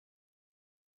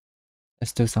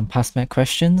Let's do some Passmed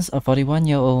questions. A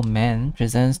 41-year-old man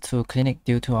presents to clinic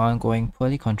due to ongoing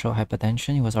poorly controlled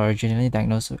hypertension. He was originally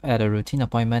diagnosed at a routine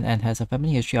appointment and has a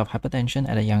family history of hypertension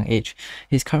at a young age.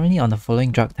 He's currently on the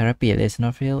following drug therapy: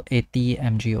 lisinopril 80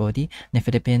 mg OD,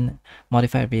 nifedipine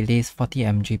modified release 40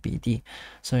 mg BD.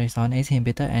 So he's on ACE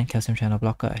inhibitor and calcium channel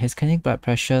blocker. His clinic blood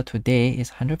pressure today is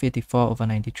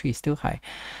 154/93, still high.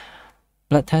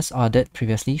 Blood tests ordered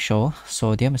previously show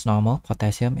sodium is normal,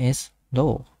 potassium is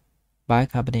low,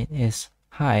 bicarbonate is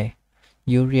high,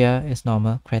 urea is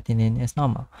normal, creatinine is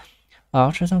normal.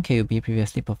 Ultrasound KUB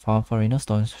previously performed for renal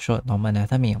stones showed normal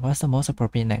anatomy. What's the most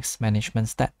appropriate next management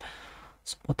step?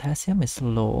 So potassium is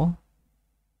low.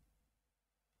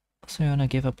 So you want to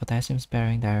give a potassium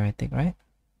sparing diuretic, right?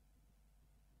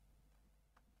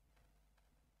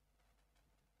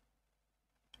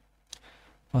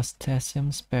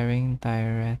 Potassium sparing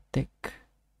diuretic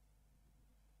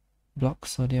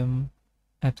blocks sodium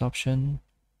absorption,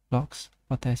 blocks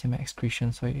potassium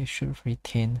excretion, so it should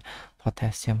retain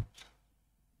potassium.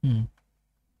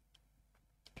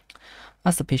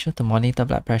 Ask the patient to monitor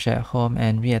blood pressure at home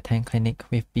and reattend clinic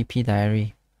with BP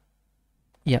diary.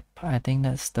 Yep, I think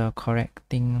that's the correct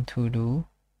thing to do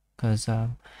because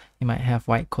you might have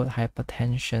white coat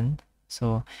hypertension.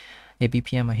 So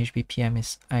ABPM or HBPM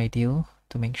is ideal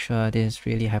to make sure this is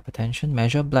really hypertension.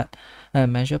 Measure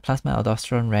plasma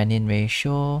aldosterone renin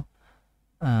ratio.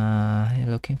 You're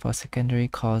looking for secondary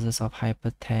causes of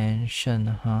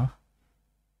hypertension, huh?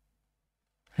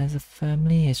 Has a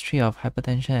family history of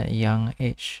hypertension at a young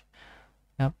age.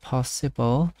 Yeah,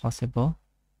 possible.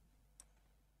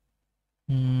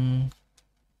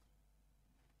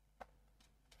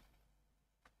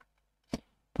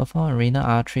 Perform a renal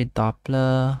artery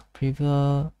Doppler.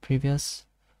 Previous.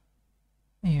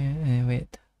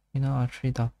 Wait. Renal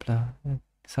artery Doppler.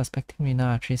 Suspecting renal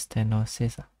artery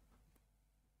stenosis.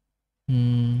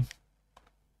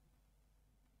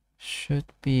 Should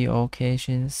be okay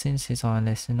since it's on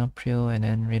lisinopril and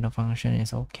then renal function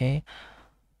is okay.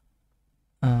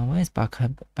 Why is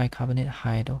bicarbonate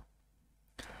high though?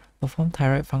 Perform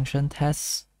thyroid function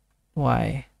tests.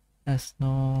 Why? There's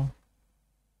no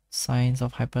signs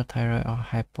of hyperthyroid or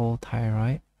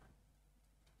hypothyroid.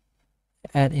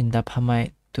 Add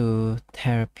indapamide to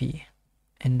therapy.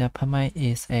 Indapamide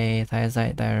is a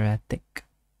thiazide diuretic.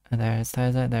 A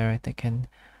thiazide diuretic can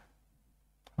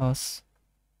cause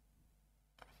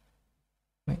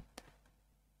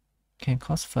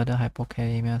further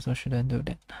hypokalemia, so shouldn't do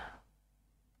that.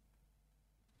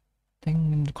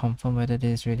 Then confirm whether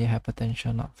this is really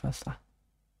hypertension or not first lah.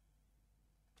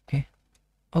 Okay.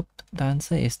 Oh, the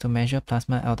answer is to measure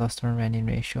plasma aldosterone renin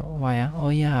ratio. Why? Oh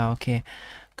yeah, okay.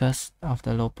 Because of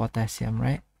the low potassium,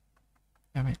 right?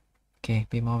 Alright. Okay,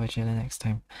 be more vigilant next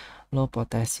time. Low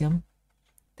potassium.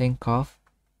 Think of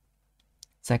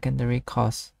secondary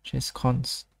cause, which is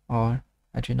cons or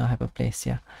adrenal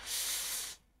hyperplasia.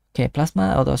 Okay,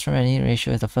 plasma aldosterone renin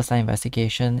ratio is the first line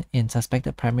investigation in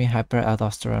suspected primary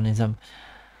hyperaldosteronism.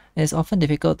 It is often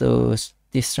difficult to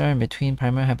discern between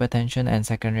primary hypertension and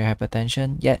secondary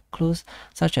hypertension, yet clues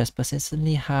such as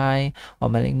persistently high or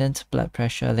malignant blood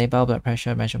pressure, labile blood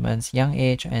pressure measurements, young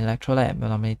age, and electrolyte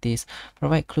abnormalities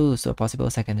provide clues to a possible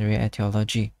secondary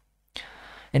etiology.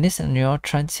 In this scenario,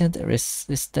 transient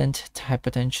resistant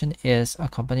hypertension is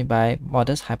accompanied by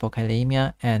modest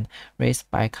hypokalemia and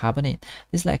raised bicarbonate.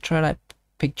 This electrolyte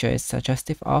picture is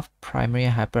suggestive of primary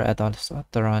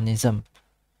hyperaldosteronism.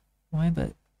 Why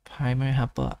but primary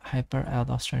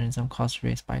hyperaldosteronism causes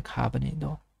raised bicarbonate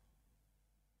though?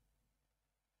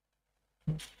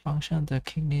 Function of the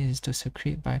kidney is to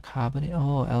secrete bicarbonate.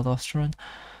 Oh, aldosterone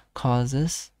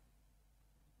causes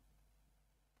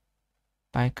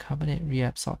bicarbonate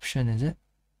reabsorption, is it?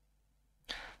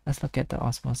 Let's look at the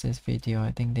osmosis video.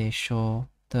 I think they show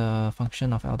the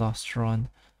function of aldosterone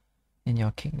in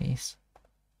your kidneys.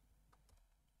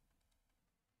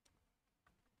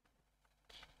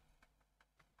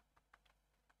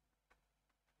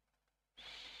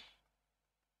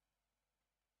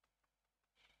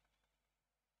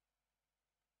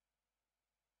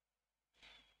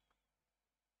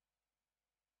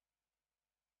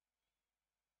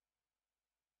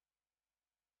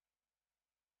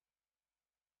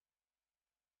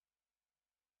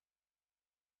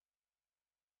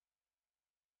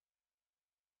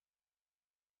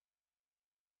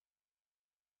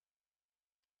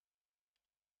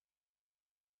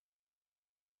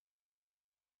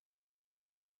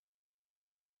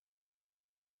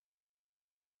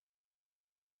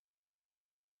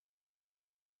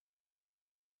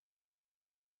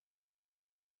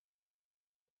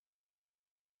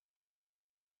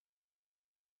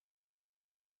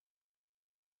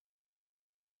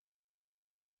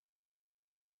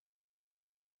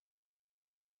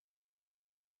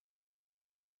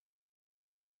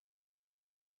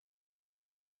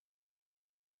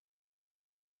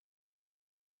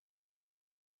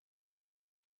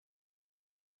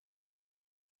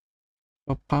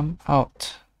 will pump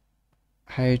out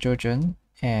hydrogen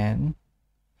and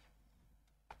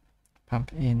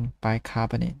pump in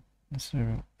bicarbonate. That's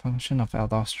a function of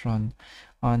aldosterone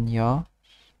on your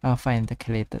alpha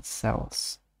intercalated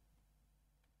cells.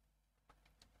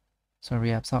 So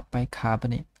reabsorb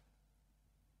bicarbonate.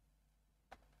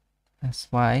 That's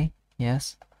why,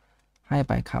 yes, high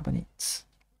bicarbonates.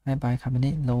 High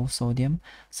bicarbonate, low sodium,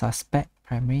 suspect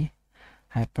primary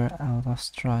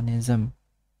hyperaldosteronism.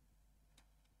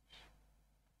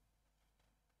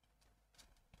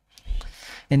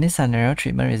 In this scenario,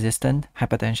 treatment-resistant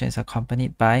hypertension is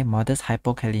accompanied by modest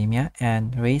hypokalemia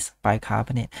and raised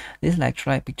bicarbonate. This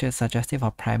electrolyte picture is suggestive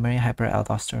of primary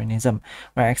hyperaldosteronism,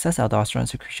 where excess aldosterone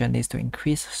secretion leads to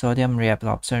increased sodium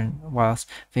reabsorption whilst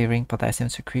favoring potassium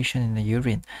secretion in the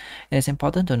urine. It is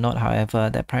important to note, however,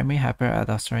 that primary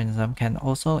hyperaldosteronism can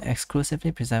also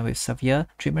exclusively present with severe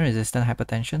treatment-resistant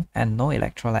hypertension and no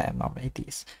electrolyte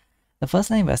abnormalities. The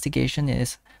first-line investigation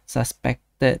is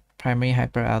suspected primary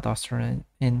hyperaldosteronism.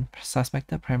 In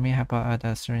suspected primary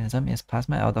hyperaldosteronism is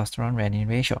plasma aldosterone-renin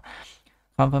ratio.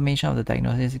 Confirmation of the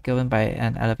diagnosis is given by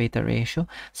an elevated ratio,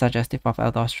 suggestive of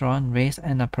aldosterone raised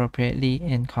inappropriately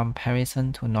in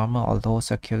comparison to normal or low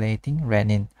circulating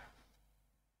renin.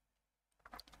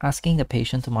 Asking the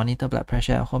patient to monitor blood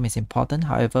pressure at home is important,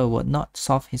 however, would not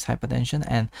solve his hypertension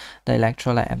and the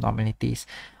electrolyte abnormalities.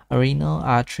 A renal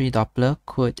artery Doppler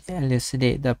could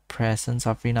elucidate the presence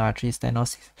of renal artery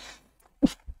stenosis.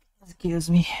 Excuse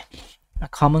me. A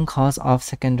common cause of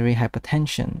secondary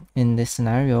hypertension. In this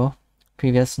scenario,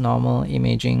 previous normal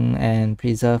imaging and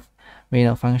preserved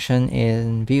renal function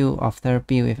in view of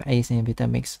therapy with ACE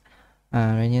inhibitor makes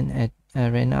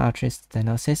renal artery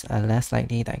stenosis a less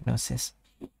likely diagnosis.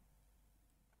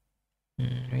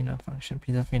 Renal function,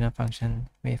 preserved renal function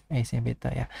with ACE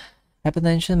inhibitor, yeah.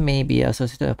 Hypertension may be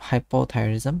associated with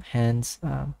hypothyroidism, hence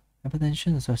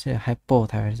hypertension associated with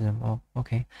hypothyroidism. Oh,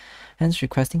 okay. Hence,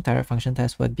 requesting thyroid function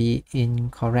test would be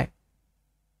incorrect.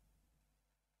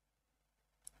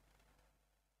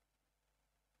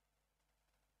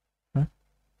 Huh?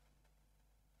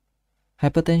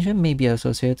 Hypertension may be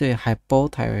associated with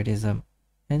hypothyroidism.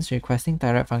 Hence, requesting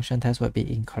thyroid function test would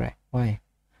be incorrect. Why?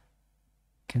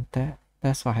 Can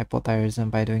test for hypothyroidism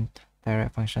by doing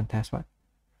thyroid function test. What?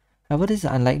 However, this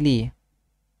is unlikely.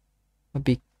 Would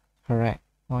be correct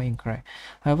or incorrect.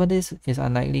 However, this is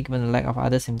unlikely given the lack of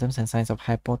other symptoms and signs of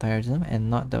hypothyroidism and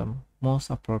not the most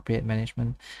appropriate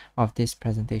management of this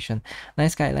presentation.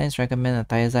 NICE guidelines recommend a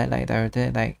thiazide-like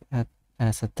diuretic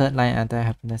as a third-line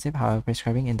antihypertensive. However,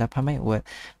 prescribing indapamide would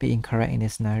be incorrect in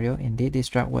this scenario. Indeed, this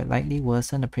drug would likely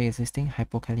worsen the pre-existing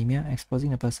hypokalemia,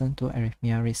 exposing the person to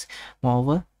arrhythmia risk.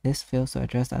 Moreover, this fails to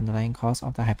address the underlying cause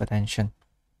of the hypertension.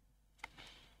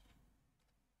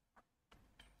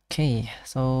 Okay,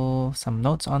 so some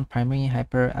notes on primary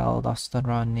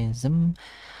hyperaldosteronism.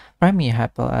 Primary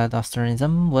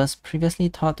hyperaldosteronism was previously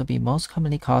thought to be most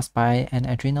commonly caused by an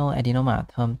adrenal adenoma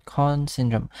termed Conn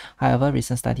syndrome. However,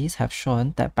 recent studies have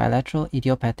shown that bilateral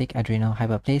idiopathic adrenal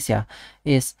hyperplasia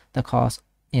is the cause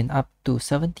in up to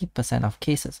 70% of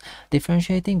cases.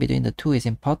 Differentiating between the two is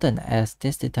important as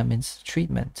this determines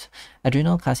treatment.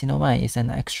 Adrenal carcinoma is an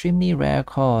extremely rare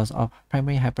cause of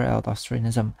primary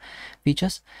hyperaldosteronism.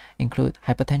 Features include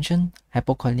hypertension,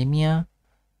 hypokalemia,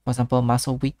 for example,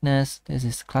 muscle weakness. This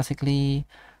is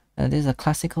a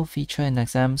classical feature in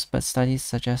exams, but studies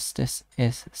suggest this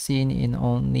is seen in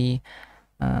only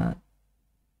 10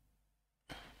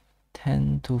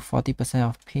 to 40%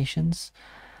 of patients.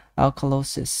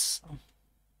 Alkalosis.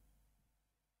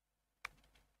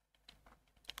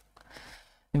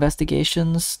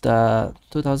 Investigations. The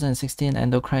 2016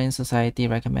 Endocrine Society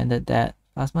recommended that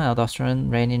plasma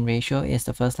aldosterone-renin ratio is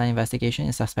the first-line investigation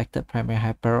in suspected primary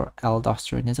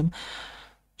hyperaldosteronism.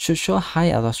 Should show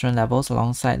high aldosterone levels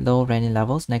alongside low renin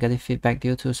levels, negative feedback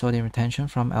due to sodium retention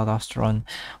from aldosterone.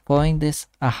 Following this,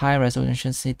 a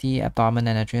high-resolution CT, abdomen,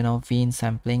 and adrenal vein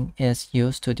sampling is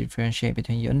used to differentiate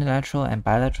between unilateral and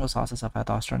bilateral sources of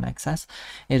aldosterone excess.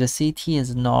 If the CT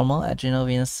is normal, adrenal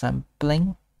vein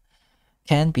sampling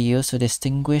can be used to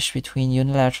distinguish between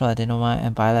unilateral adenoma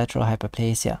and bilateral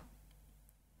hyperplasia.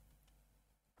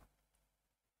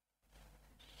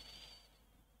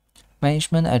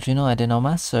 Management adrenal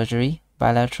adenoma, surgery,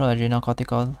 bilateral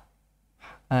adrenocortical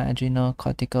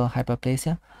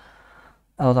hyperplasia,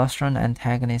 aldosterone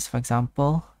antagonist, for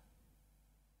example,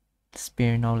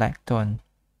 spironolactone.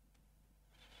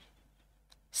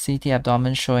 CT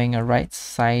abdomen showing a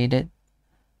right-sided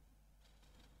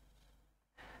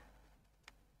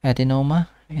adenoma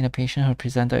in a patient who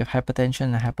presented with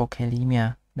hypertension and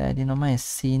hypokalemia. The adenoma is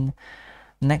seen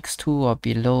next to or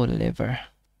below the liver.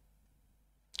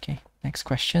 Okay. Next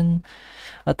question.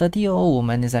 A 30-year-old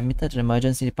woman is admitted to the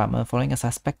emergency department following a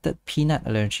suspected peanut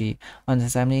allergy. On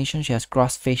examination, she has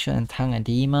gross facial and tongue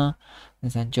edema,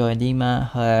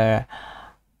 angioedema. Her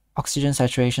oxygen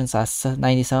saturations are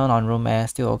 97 on room air,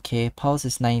 still okay. Pulse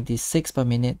is 96 per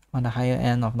minute on the higher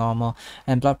end of normal.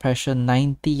 And blood pressure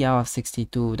 90 out of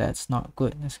 62. That's not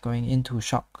good. It's going into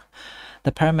shock.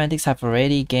 The paramedics have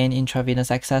already gained intravenous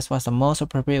access. What's the most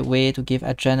appropriate way to give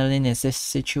adrenaline in this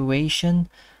situation?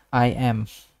 IM.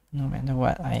 No matter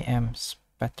what, IM's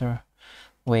better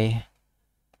way.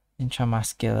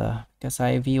 Intramuscular. Because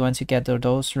IV, once you get the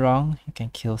dose wrong, you can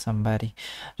kill somebody.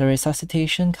 The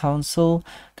Resuscitation Council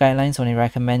guidelines only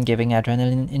recommend giving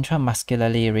adrenaline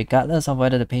intramuscularly, regardless of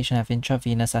whether the patient have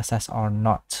intravenous access or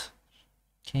not.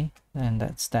 Okay, and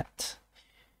that's that.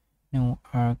 No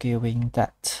arguing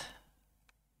that.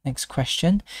 Next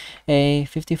question. A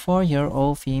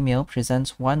 54-year-old female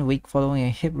presents 1 week following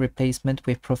a hip replacement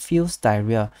with profuse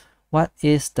diarrhea. What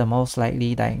is the most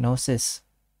likely diagnosis?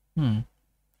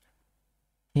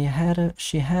 She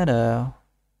had a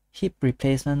hip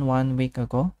replacement 1 week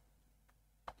ago,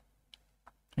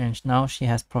 and now she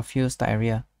has profuse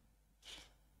diarrhea.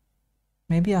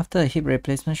 Maybe after a hip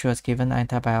replacement, she was given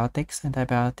antibiotics.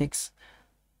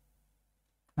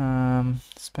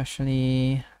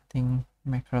 Especially I think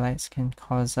macrolides can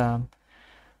cause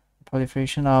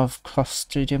proliferation of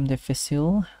Clostridium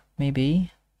difficile.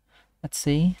 Maybe. Let's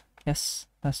see. Yes,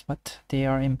 that's what they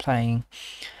are implying.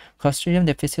 Clostridium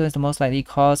difficile is the most likely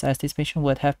cause, as this patient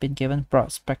would have been given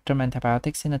broad-spectrum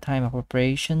antibiotics in the time of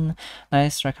operation.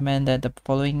 NICE recommend that the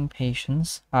following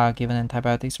patients are given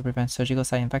antibiotics to prevent surgical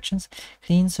site infections: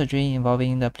 clean surgery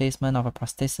involving the placement of a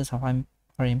prosthesis or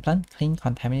implant, clean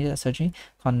contaminated surgery,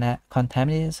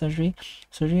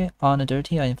 surgery on a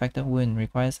dirty or infected wound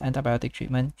requires antibiotic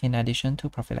treatment in addition to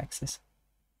prophylaxis.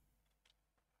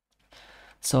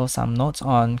 So some notes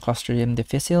on Clostridium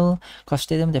difficile.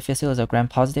 Clostridium difficile is a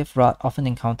gram-positive rot often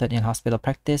encountered in hospital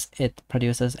practice. It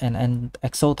produces an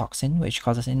exotoxin which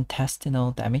causes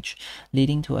intestinal damage,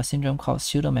 leading to a syndrome called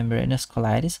pseudomembranous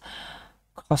colitis.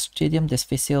 Clostridium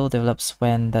difficile develops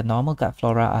when the normal gut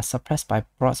flora are suppressed by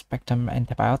broad-spectrum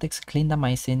antibiotics.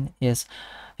 Clindamycin is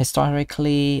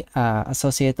historically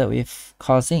associated with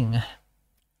causing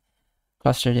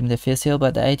Clostridium difficile,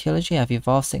 but the etiology have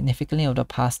evolved significantly over the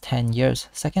past 10 years.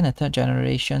 Second and third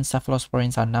generation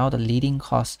cephalosporins are now the leading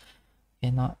cause.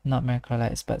 Okay, not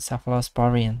macrolides, but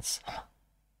cephalosporins.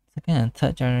 Second and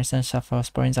third generation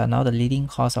cephalosporins are now the leading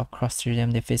cause of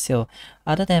Clostridium difficile.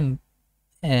 Other than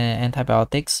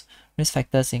antibiotics, risk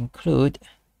factors include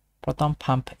proton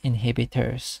pump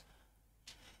inhibitors.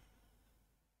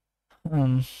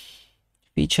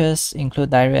 Features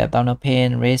include diarrhea, abdominal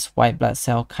pain, raised white blood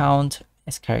cell count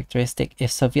is characteristic.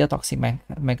 If severe, toxic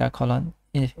megacolon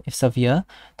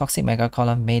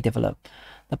may develop.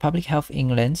 The Public Health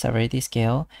England Severity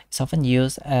Scale is often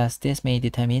used, as this may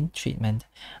determine treatment.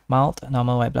 Mild,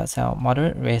 normal white blood cell.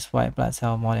 Moderate, raised white blood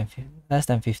cell less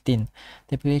than 15,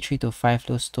 typically 3 to 5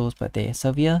 loose stools per day.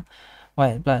 Severe,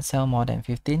 white blood cell more than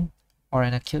 15, or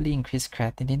an acutely increased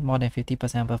creatinine more than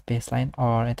 50% above baseline,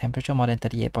 or a temperature more than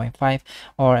 38.5,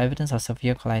 or evidence of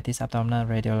severe colitis, abdominal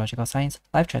radiological signs,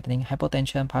 life-threatening,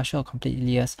 hypotension, partial or complete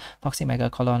ileus, toxic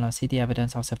megacolon, or CT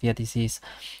evidence of severe disease.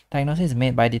 Diagnosis is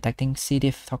made by detecting C.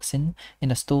 diff toxin in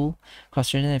the stool.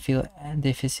 Clostridium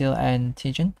difficile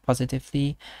antigen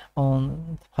positivity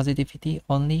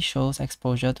only shows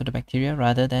exposure to the bacteria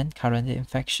rather than current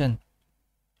infection.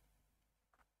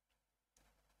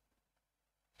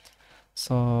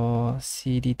 So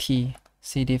CDT,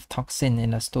 C. diff toxin in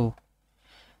the stool.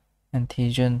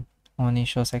 Antigen only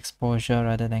shows exposure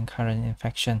rather than current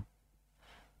infection.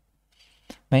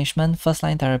 Management: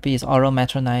 first-line therapy is oral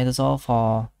metronidazole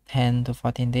for 10 to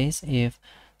 14 days. If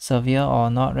severe or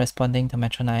not responding to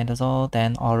metronidazole,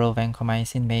 then oral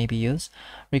vancomycin may be used.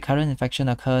 Recurrent infection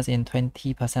occurs in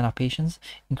 20% of patients,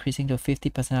 increasing to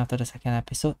 50% after the second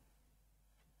episode.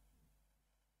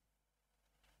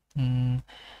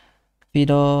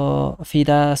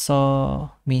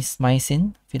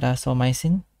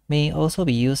 Fidaxomicin may also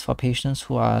be used for patients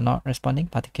who are not responding,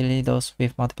 particularly those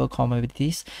with multiple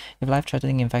comorbidities. If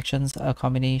life-threatening infections, a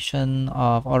combination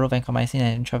of oral vancomycin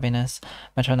and intravenous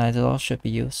metronidazole should be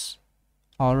used.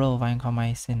 Oral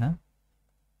vancomycin, huh?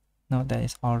 No, that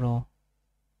is oral.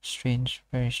 Strange,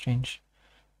 very strange.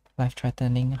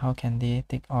 Life-threatening, how can they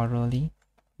take orally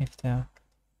if they're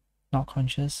not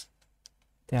conscious?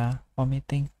 They are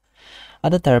vomiting.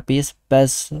 Other therapies: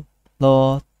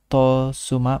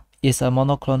 bezlotasumab is a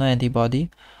monoclonal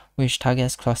antibody which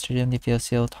targets Clostridium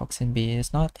difficile toxin B. It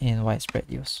is not in widespread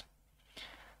use.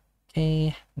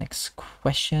 Okay, next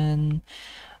question.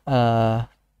 A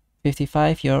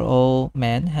 55-year-old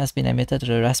man has been admitted to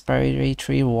the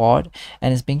respiratory ward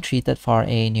and is being treated for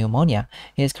a pneumonia.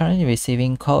 He is currently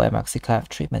receiving cold amoxiclav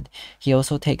treatment. He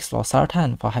also takes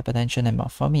losartan for hypertension and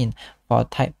metformin for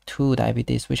type 2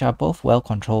 diabetes, which are both well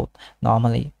controlled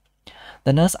normally.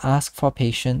 The nurse asked for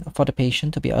the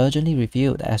patient to be urgently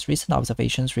reviewed, as recent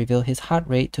observations reveal his heart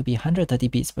rate to be 130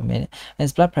 beats per minute and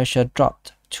his blood pressure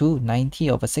dropped to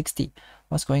 90/60.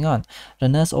 What's going on? The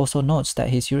nurse also notes that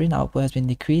his urine output has been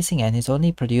decreasing and he's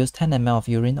only produced 10 ml of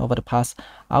urine over the past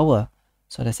hour.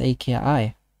 So that's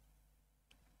AKI.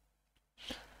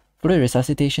 Fluid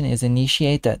resuscitation is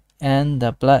initiated and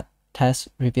the blood test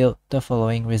revealed the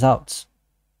following results.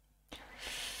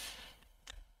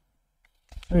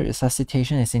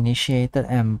 Resuscitation is initiated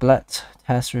and blood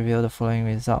tests reveal the following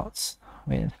results.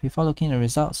 Wait, before looking at the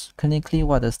results, clinically,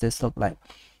 what does this look like?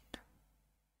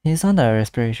 He's on the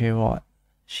respiratory ward.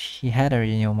 He had a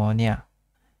pneumonia.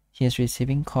 He is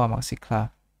receiving cold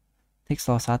amoxiclav. Takes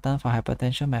losartan for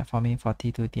hypertension, metformin for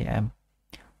T2DM.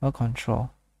 Well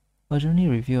control. Urgently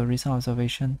review recent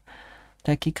observation,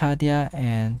 tachycardia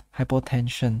and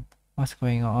hypotension. What's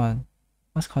going on?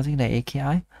 What's causing the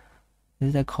AKI?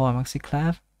 Is it a cold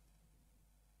amoxiclav?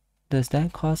 Does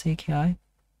that cause AKI?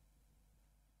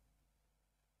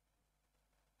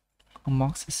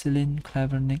 Amoxicillin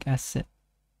clavulanic acid.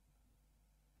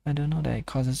 I don't know that it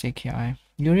causes AKI.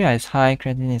 Urea is high,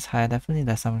 creatinine is high. Definitely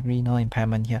there's some renal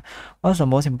impairment here. What's the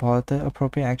most important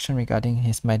appropriate action regarding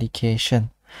his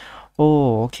medication?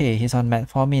 Oh, okay, he's on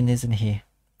metformin, isn't he?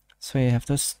 So you have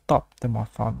to stop the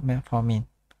metformin.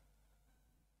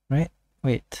 Right?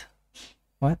 Wait.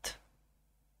 What?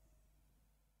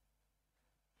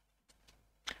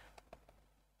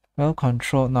 Well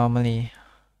controlled normally.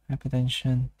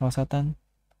 Hypertension, losartan,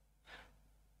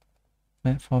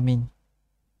 metformin.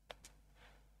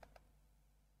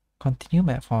 Continue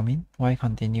metformin? Why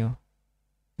continue?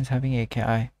 It's having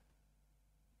AKI.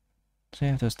 So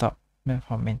you have to stop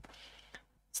metformin.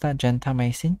 Start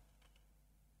gentamicin.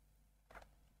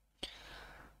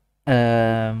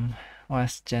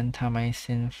 What's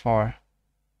gentamicin for?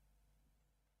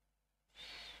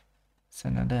 It's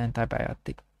another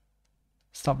antibiotic.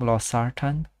 Stop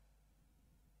losartan.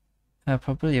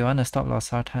 Probably you want to stop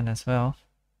losartan as well.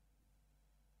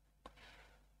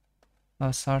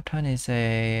 Losartan is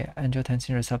a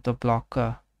angiotensin receptor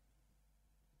blocker.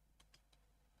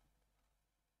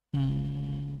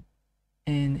 In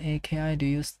AKI, do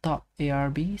you stop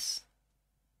ARBs?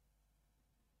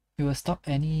 You will stop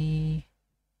any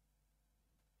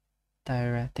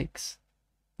diuretics.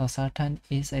 Losartan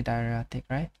is a diuretic,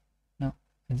 right? No,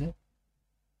 is it?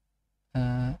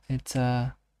 It's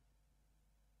a...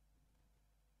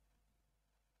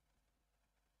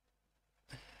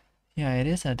 Yeah, it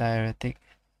is a diuretic.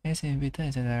 ACE inhibitor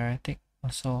is a diuretic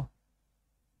also.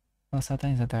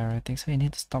 Losartan is a diuretic, so you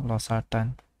need to stop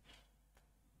losartan.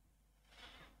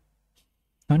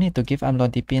 No need to give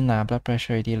amlodipine, blood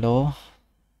pressure already low.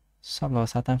 Stop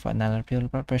losartan for enalapril,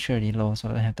 blood pressure already low, so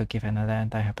I don't have to give another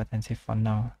antihypertensive for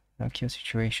now. The acute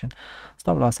situation.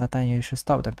 Stop losartan, you should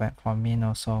stop the metformin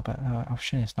also, but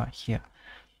option is not here.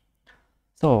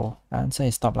 So the answer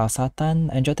is stop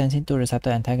losartan. Angiotensin 2 receptor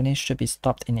antagonist should be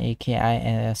stopped in AKI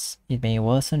as it may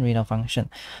worsen renal function.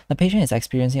 The patient is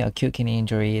experiencing acute kidney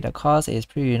injury. The cause is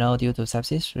pre-renal due to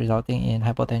sepsis resulting in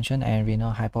hypotension and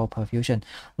renal hypoperfusion.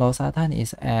 Losartan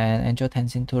is an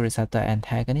angiotensin 2 receptor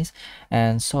antagonist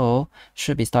and so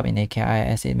should be stopped in AKI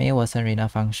as it may worsen renal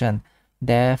function.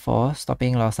 Therefore,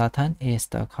 stopping losartan is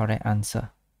the correct answer.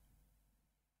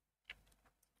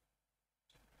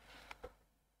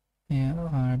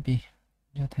 ARB,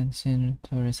 angiotensin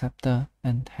 2 receptor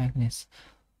antagonist.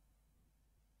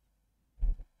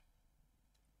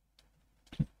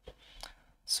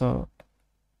 So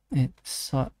it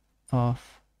sort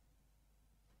of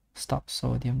stops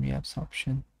sodium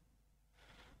reabsorption.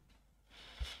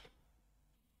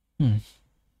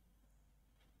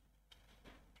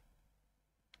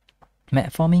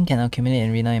 Metformin can accumulate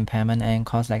in renal impairment and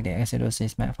cause lactic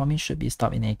acidosis. Metformin should be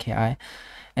stopped in AKI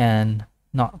and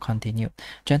not continued.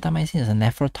 Gentamicin is a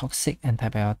nephrotoxic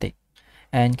antibiotic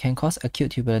and can cause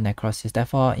acute tubular necrosis.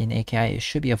 Therefore, in AKI, it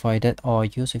should be avoided or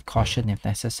used with caution if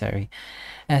necessary.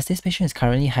 As this patient is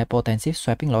currently hypotensive,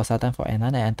 swapping losartan for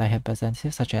another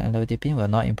antihypertensive such as amlodipine will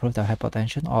not improve the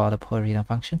hypotension or the poor renal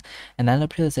function.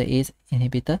 Enalapril is an ACE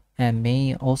inhibitor and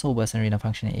may also worsen renal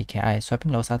function in AKI.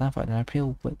 Swapping losartan for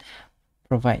enalapril would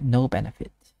provide no benefit.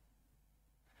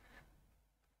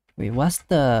 Wait, what's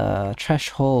the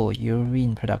threshold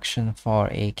urine production for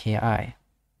AKI?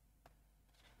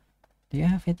 Do you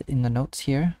have it in the notes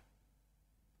here?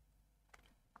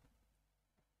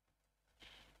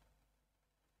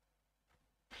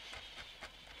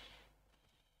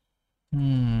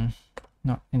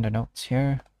 Not in the notes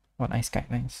here. What nice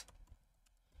guidelines.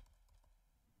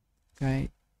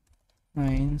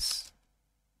 Guidelines.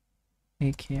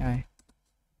 AKI.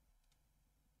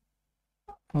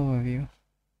 Overview.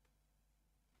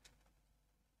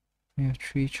 We have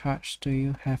 3 charts. Do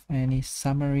you have any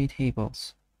summary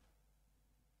tables?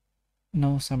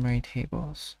 No summary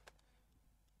tables.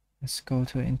 Let's go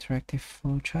to interactive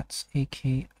flowcharts,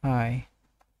 AKI.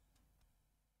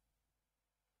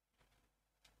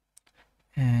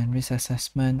 And risk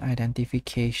assessment,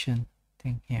 identification.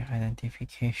 Thing here,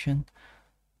 identification.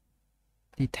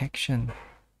 Detection.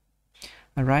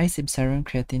 A rise in serum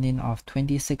creatinine of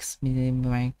 26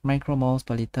 micromoles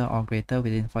per liter or greater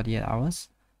within 48 hours.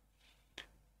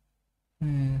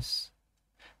 Yes.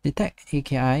 Detect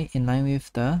AKI in line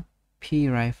with the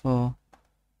P-rifle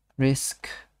risk,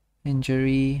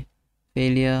 injury,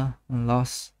 failure, and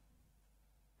loss,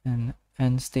 and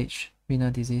end-stage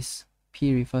renal disease.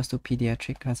 P refers to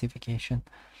pediatric classification.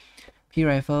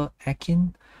 P-rifle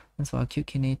AKIN stands for acute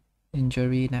kidney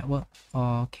injury network,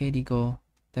 or KDIGO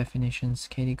definitions.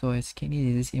 KDIGO is kidney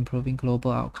disease improving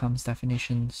global outcomes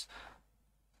definitions.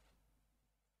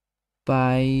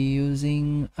 By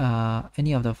using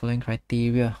any of the following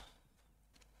criteria: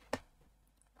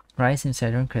 rise in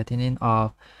serum creatinine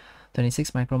of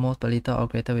 26 micromoles per liter or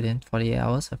greater within 48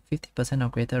 hours, a 50% or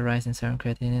greater rise in serum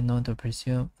creatinine known or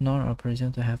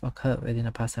presumed to have occurred within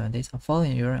the past 7 days, a fall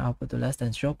in urine output to less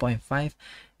than 0.5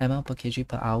 ml per kg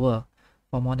per hour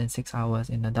for more than 6 hours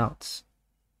in adults,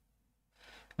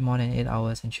 and more than 8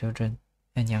 hours in children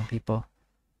and young people,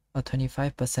 a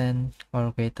 25%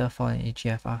 or greater fall in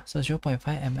eGFR. So 0.5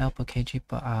 ml per kg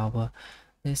per hour.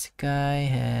 This guy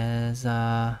has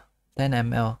 10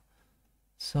 ml.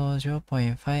 So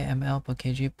 0.5 ml per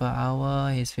kg per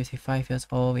hour. He's 55 years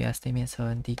old. We estimate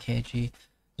 70 kg.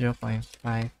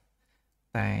 0.5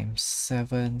 times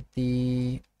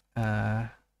 70,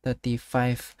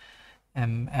 35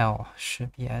 ml.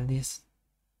 Should be at least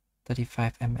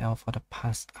 35 ml for the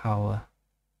past hour.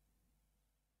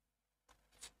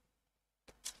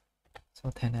 So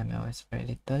 10 ml is very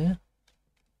little,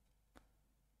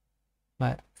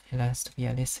 but it has to be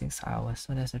at least 6 hours.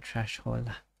 So that's a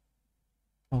threshold.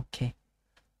 Okay.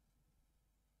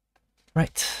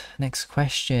 Right, next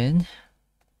question.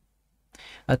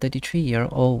 A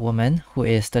 33-year-old woman who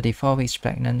is 34 weeks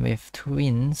pregnant with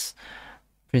twins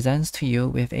presents to you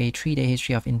with a 3-day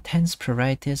history of intense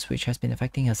pruritus which has been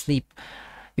affecting her sleep.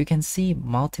 You can see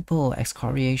multiple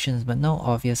excoriations but no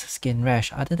obvious skin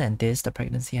rash. Other than this, the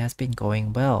pregnancy has been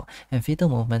going well and fetal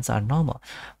movements are normal.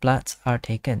 Bloods are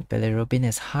taken, bilirubin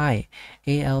is high,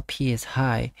 ALP is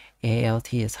high,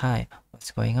 ALT is high.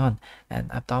 What's going on?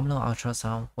 And abdominal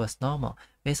ultrasound was normal.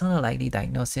 Based on the likely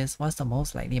diagnosis, what's the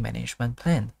most likely management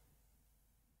plan?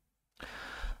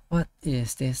 What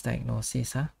is this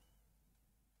diagnosis?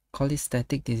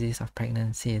 Cholestatic disease of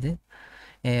pregnancy, is it?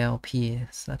 ALP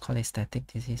is a cholestatic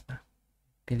disease,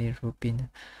 bilirubin.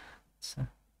 So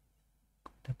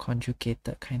the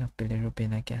conjugated kind of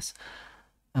bilirubin, I guess.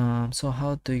 So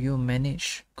how do you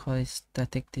manage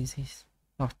cholestatic disease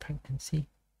of pregnancy?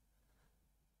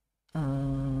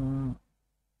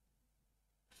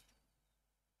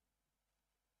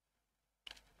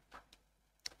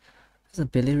 The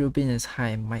bilirubin is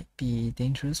high, might be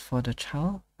dangerous for the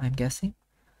child, I'm guessing.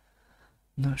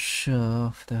 Not sure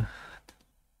of the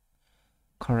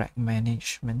correct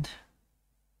management.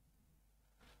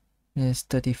 It's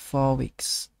 34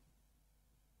 weeks.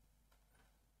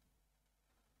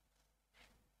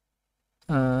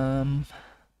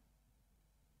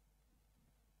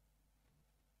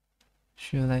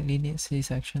 She'll likely need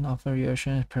C-section, offer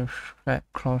reassurance, prescribe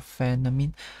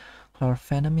chlorpheniramine.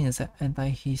 Chlorpheniramine is an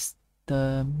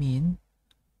antihistamine.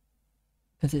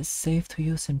 Is it safe to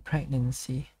use in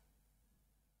pregnancy?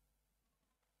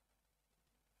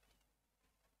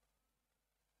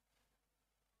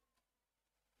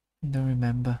 Don't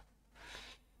remember.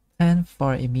 Plan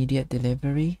for immediate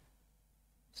delivery.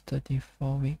 It's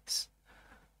 34 weeks.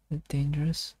 Is it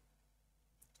dangerous?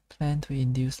 Plan to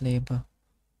induce labor.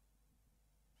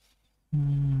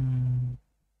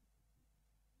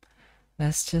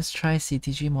 Let's just try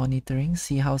CTG monitoring,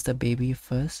 see how's the baby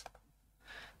first.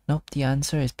 Nope, the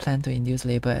answer is plan to induce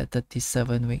labor at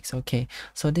 37 weeks. Okay,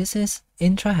 so this is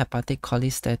intrahepatic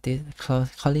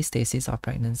cholestasis of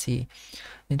pregnancy.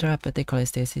 Intrahepatic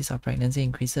cholestasis of pregnancy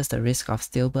increases the risk of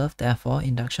stillbirth, therefore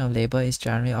induction of labor is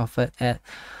generally offered at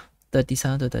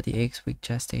 37 to 38-week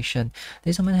gestation.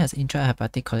 This woman has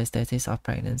intrahepatic cholestasis of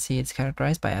pregnancy. It's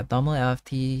characterized by abnormal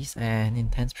LFTs and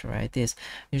intense pruritus,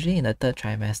 usually in the third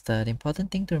trimester. The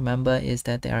important thing to remember is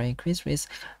that there are increased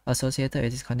risks associated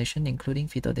with this condition, including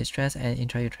fetal distress and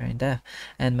intrauterine death,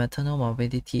 and maternal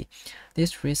morbidity.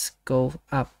 These risks go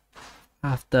up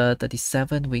after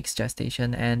 37 weeks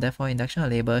gestation, and therefore induction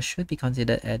of labor should be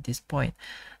considered at this point.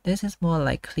 This is more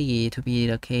likely to be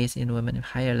the case in women with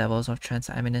higher levels of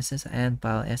transaminases and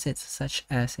bile acids, such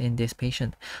as in this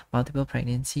patient. Multiple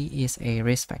pregnancy is a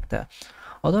risk factor.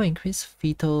 Although increased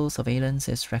fetal surveillance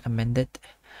is recommended,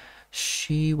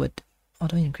 she would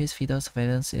not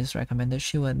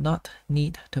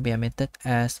need to be admitted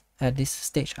as at this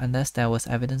stage unless there was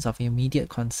evidence of immediate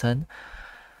concern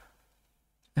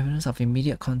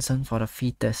for the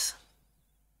fetus.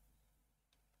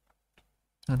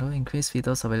 Although increased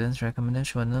fetal surveillance recommended,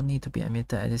 she would not need to be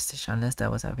admitted at this stage unless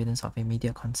there was evidence of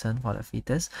immediate concern for the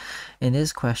fetus. In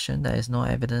this question, there is no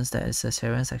evidence that a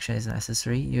cesarean section is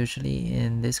necessary. Usually,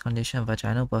 in this condition,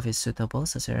 vaginal birth is suitable.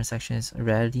 Cesarean section is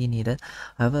rarely needed.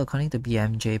 However, according to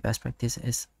BMJ, best practice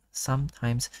is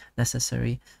sometimes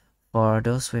necessary for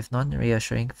those with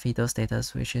non-reassuring fetal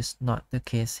status, which is not the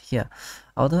case here.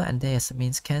 Although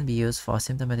antihistamines can be used for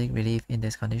symptomatic relief in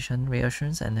this condition,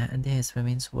 reassurance and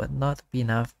antihistamines would not be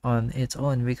enough on its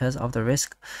own because of the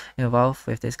risk involved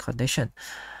with this condition.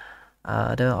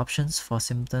 Other options for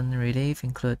symptom relief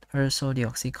include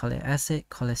ursodeoxycholic acid,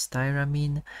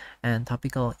 cholestyramine, and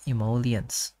topical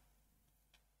emollients.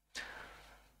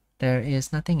 There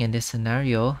is nothing in this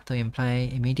scenario to imply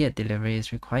immediate delivery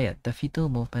is required. The fetal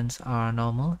movements are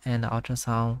normal and the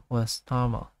ultrasound was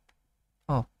normal.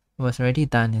 Oh, it was already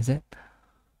done, is it?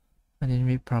 I didn't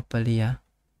read properly.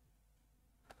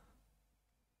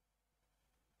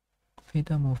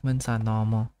 Fetal movements are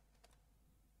normal.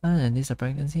 Other than this, the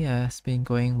pregnancy has been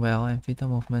going well and fetal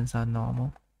movements are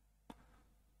normal.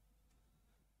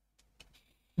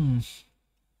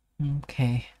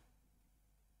 Okay.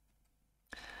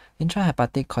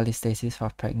 Intrahepatic cholestasis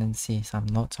of pregnancy, some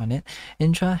notes on it.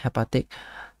 Intrahepatic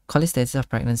cholestasis of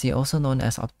pregnancy, also known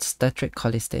as obstetric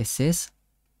cholestasis,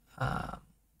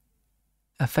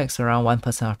 affects around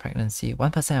 1% of pregnancy.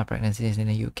 1% of pregnancies in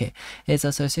the UK. It is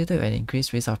associated with an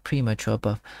increased risk of premature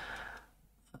birth.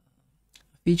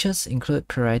 Features include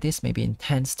pruritus, may be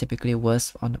intense, typically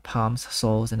worse on the palms,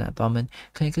 soles, and abdomen.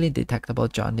 Clinically detectable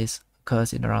jaundice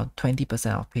occurs in around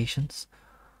 20% of patients.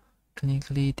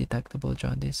 Clinically detectable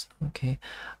jaundice. Okay.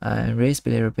 Raised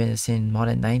bilirubin is seen in more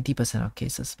than 90% of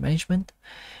cases. Management.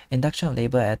 Induction of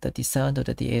labor at 37 to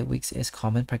 38 weeks is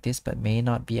common practice but may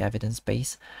not be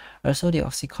evidence-based.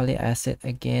 Ursodeoxycholic acid,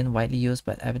 again widely used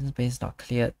but evidence-based not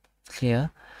clear.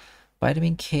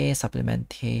 Vitamin K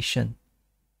supplementation.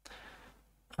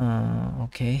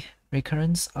 Okay.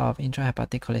 Recurrence of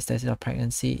intrahepatic cholestasis of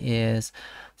pregnancy is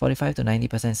 45 to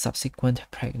 90% subsequent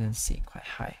pregnancy, quite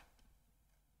high.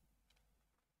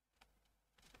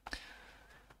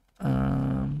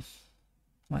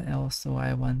 What else do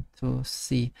I want to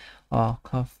see? Oh,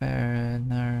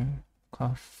 chlorphenamine,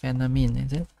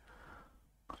 is it?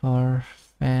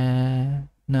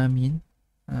 Chlorphenamine.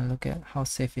 Look at how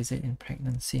safe is it in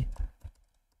pregnancy.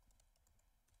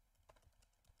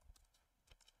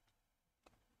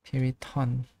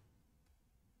 Piriton.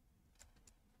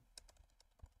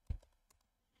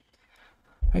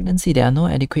 Pregnancy, there are no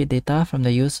adequate data from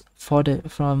the use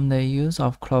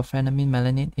of chlorphenamine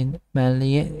maleate in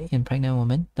pregnant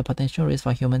women. The potential risk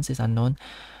for humans is unknown.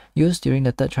 Use during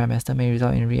the third trimester may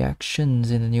result in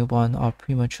reactions in the newborn or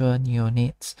premature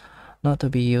neonates. Not to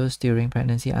be used during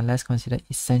pregnancy unless considered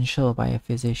essential by a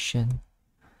physician.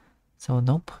 So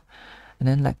nope. And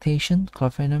then lactation,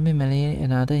 chlorphenamine maleate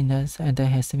and other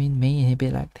antihistamine may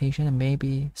inhibit lactation and may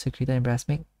be secreted in breast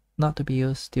milk. Not to be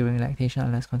used during lactation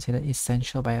unless considered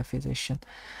essential by a physician.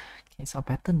 Okay, so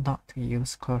better not to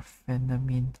use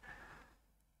chlorphenamine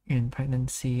in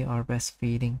pregnancy or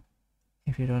breastfeeding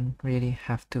if you don't really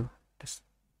have to. Just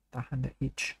 100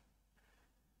 each.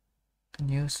 You can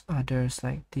use others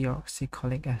like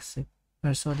deoxycholic acid,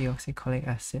 ursodeoxycholic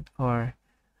acid, or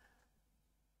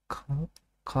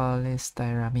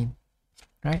cholestyramine,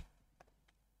 right?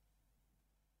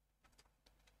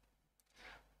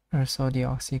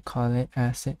 Ursodeoxycholic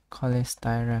acid,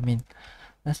 cholestyramine.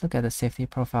 Let's look at the safety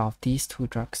profile of these two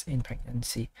drugs in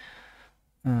pregnancy.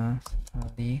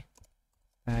 Cholestyramine.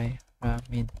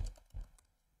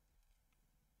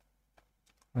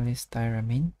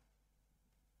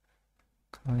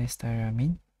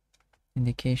 Cholestyramine.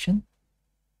 Indication.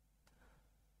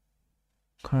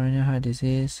 coronary heart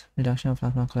disease, reduction of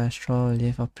plasma cholesterol,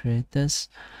 relief of pruritus,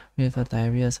 relief of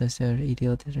diarrhea associated with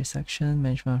idiotid resection,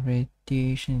 management of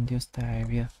radiation-induced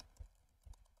diarrhea.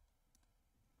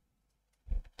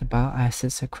 The bile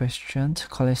acids sequestrant,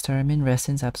 cholestyramine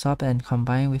resins absorb and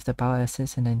combine with the bile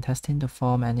acids in the intestine to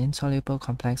form an insoluble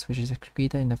complex which is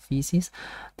excreted in the feces.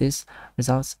 This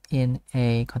results in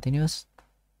a continuous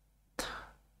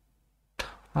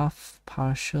tough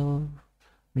partial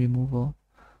removal.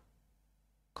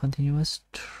 Continuous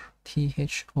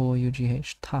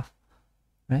THOUGH, tough,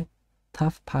 right?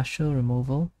 Tough partial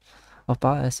removal of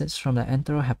bile acids from the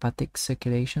enterohepatic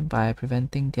circulation by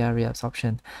preventing their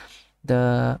reabsorption.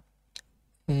 The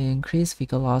increased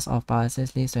fecal loss of bile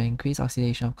acids leads to increased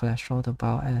oxidation of cholesterol to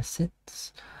bile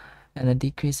acids and a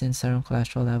decrease in serum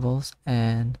cholesterol levels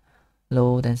and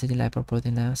low density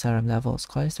lipoprotein serum levels.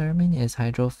 Cholestyramine is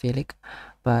hydrophilic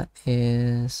but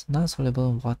is not soluble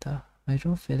in water.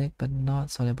 Hydrophilic but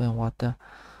not soluble in water.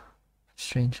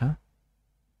 Strange, huh?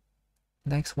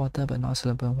 Lacks water but not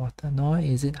soluble in water. Nor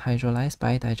is it hydrolyzed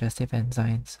by digestive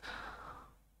enzymes.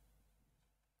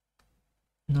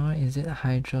 Nor is it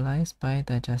hydrolyzed by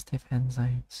digestive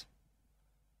enzymes.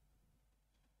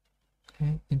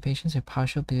 Okay. In patients with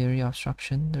partial biliary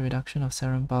obstruction, the reduction of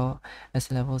serum bile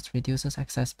acid levels reduces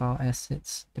excess bile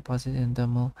acids deposited in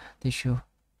dermal tissue.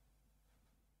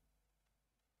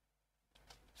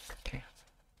 Okay.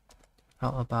 How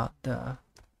about the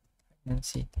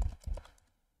pregnancy?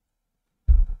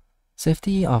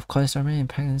 Safety of cholesterol in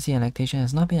pregnancy and lactation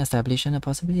has not been established, and the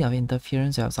possibility of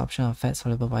interference with absorption of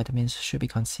fat-soluble vitamins should be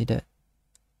considered.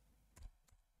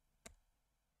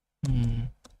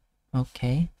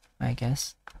 Okay, I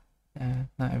guess.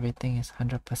 Not everything is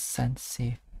 100%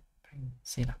 safe.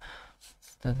 Pregnancy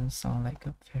doesn't sound like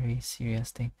a very serious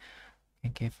thing.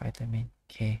 Can give vitamin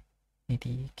K,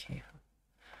 ADK.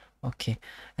 Okay,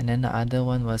 and then the other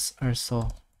one was urso.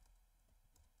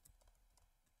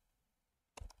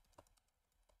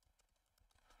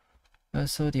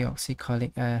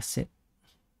 Ursodeoxycholic acid.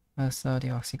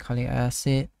 Ursodeoxycholic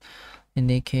acid.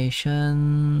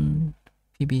 Indication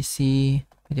PBC,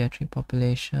 pediatric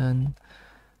population,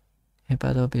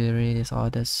 hepatobiliary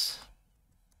disorders.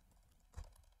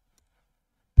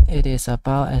 It is a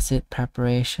bile acid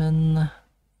preparation.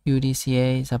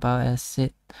 UDCA is a bile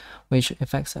acid which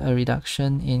affects a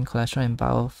reduction in cholesterol in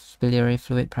biliary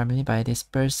fluid primarily by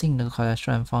dispersing the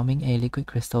cholesterol and forming a liquid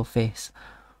crystal phase.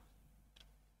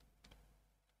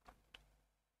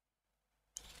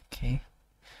 Okay,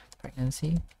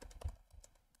 pregnancy.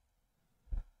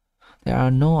 There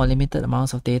are no or limited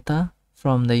amounts of data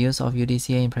from the use of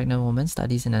UDCA in pregnant women.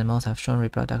 Studies in animals have shown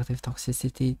reproductive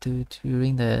toxicity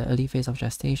during the early phase of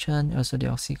gestation. Also,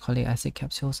 deoxycholic acid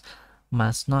capsules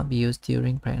must not be used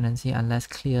during pregnancy unless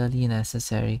clearly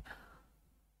necessary.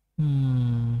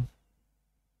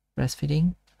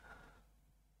 Breastfeeding.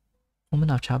 Women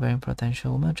of childbearing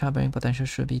potential. Women of childbearing potential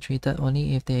should be treated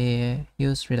only if they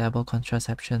use reliable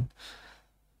contraception.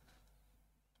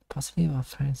 Possibility of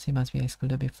pregnancy must be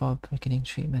excluded before beginning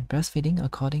treatment. Breastfeeding.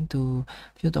 According to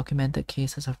few documented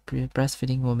cases of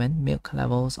breastfeeding women, milk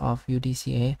levels of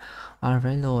UDCA are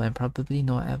very low and probably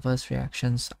no adverse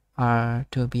reactions are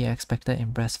to be expected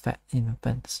in breastfed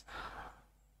infants.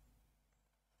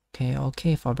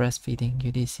 Okay for breastfeeding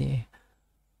UDCA.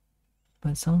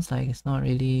 But it sounds like it's not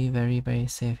really very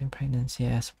safe in pregnancy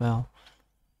as well.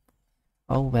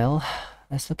 Oh well,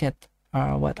 let's look at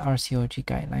what RCOG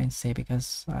guidelines say,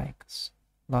 because like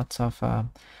lots of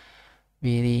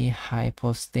really high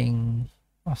posting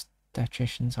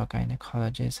obstetricians or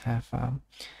gynecologists have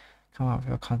come up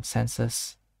with a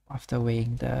consensus after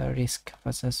weighing the risk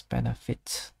versus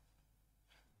benefit.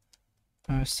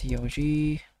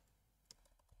 RCOG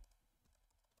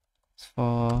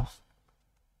for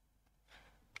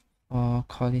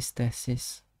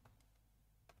cholestasis.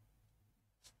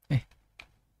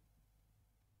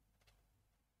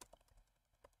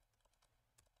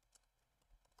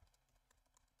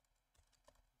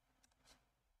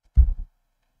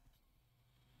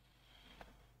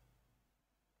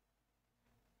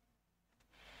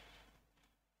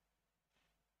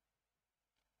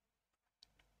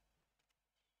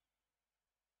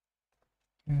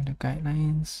 Here are the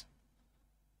guidelines.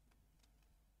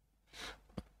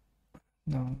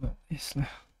 No, but it's like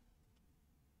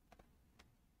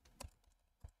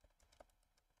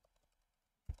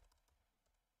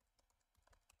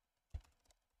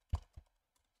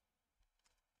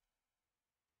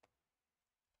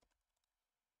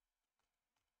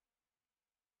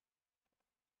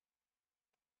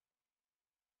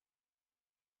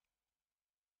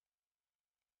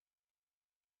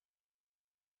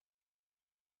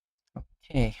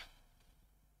okay.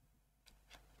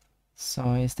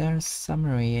 So is there a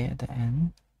summary at the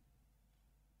end?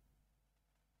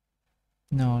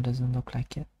 No, doesn't look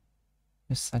like it.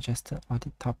 Just suggested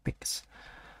audit topics.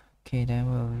 Okay, then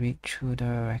we'll read through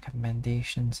the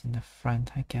recommendations in the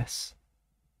front, I guess.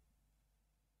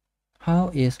 How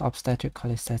is obstetric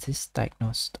cholestasis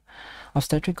diagnosed?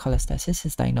 Obstetric cholestasis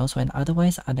is diagnosed when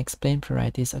otherwise unexplained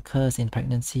pruritus occurs in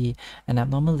pregnancy, an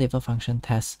abnormal liver function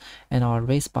test, and/or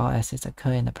raised bile acids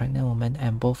occur in the pregnant woman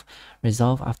and both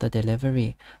resolve after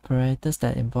delivery. Pruritus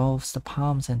that involves the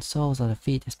palms and soles of the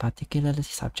feet is particularly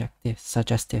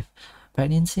suggestive.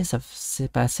 Pregnancies of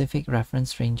specific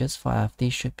reference ranges for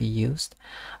LFT should be used.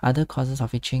 Other causes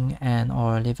of itching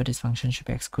and/or liver dysfunction should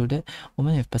be excluded.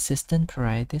 Women with persistent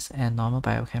pruritus and normal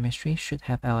biochemistry should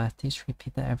have LFTs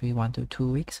repeated every 1 to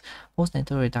 2 weeks.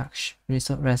 Postnatal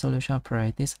resolution of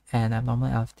pruritus and abnormal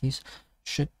LFTs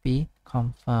should be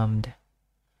confirmed.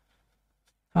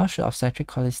 How should obstetric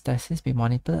cholestasis be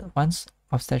monitored? Once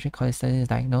obstetric cholestasis is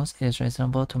diagnosed, it is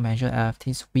reasonable to measure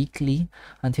LFTs weekly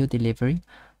until delivery.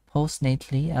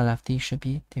 Postnatally, LFT should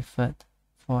be deferred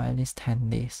for at least 10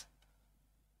 days.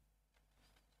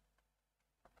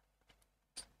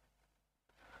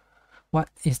 What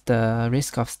is the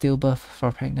risk of stillbirth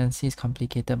for pregnancies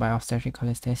complicated by obstetric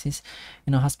cholestasis?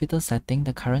 In a hospital setting,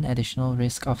 the current additional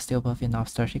risk of stillbirth in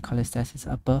obstetric cholestasis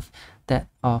above that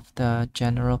of the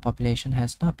general population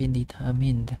has not been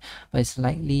determined, but is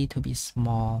likely to be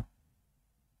small.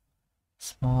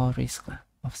 Small risk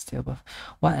of stillbirth.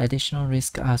 What additional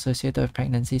risks are associated with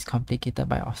pregnancies complicated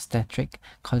by obstetric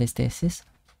cholestasis?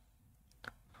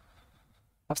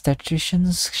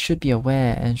 Obstetricians should be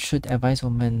aware and should advise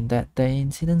women that the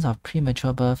incidence of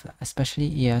premature birth,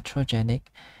 especially iatrogenic,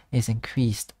 is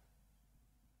increased.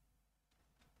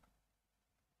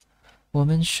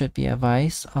 Women should be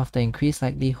advised of the increased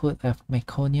likelihood of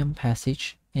meconium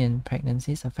passage in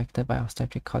pregnancies affected by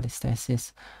obstetric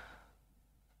cholestasis.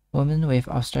 Women with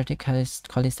obstetric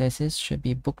cholestasis should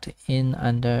be booked in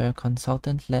under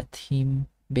consultant-led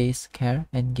team-based care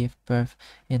and give birth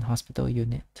in hospital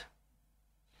unit.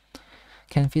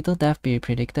 Can fetal death be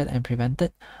predicted and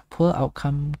prevented? Poor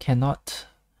outcome cannot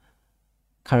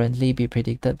currently be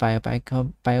predicted by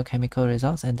biochemical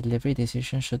results, and delivery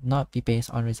decisions should not be based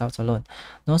on results alone.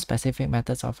 No specific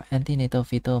methods of antenatal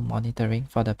fetal monitoring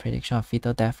for the prediction of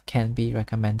fetal death can be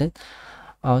recommended.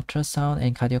 Ultrasound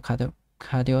and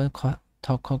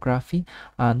cardiotocography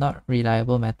are not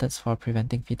reliable methods for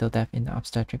preventing fetal death in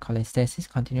obstetric cholestasis.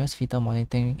 Continuous fetal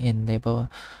monitoring in labor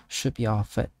should be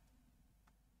offered.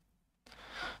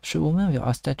 Should women with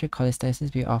obstetric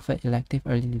cholestasis be offered elective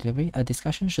early delivery? A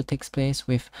discussion should take place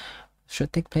with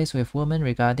women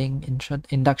regarding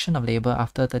induction of labor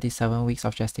after 37 weeks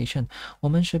of gestation.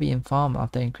 Women should be informed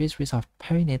of the increased risk of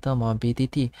perinatal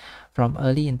morbidity from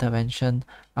early intervention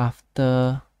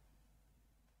after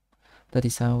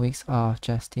 37 weeks of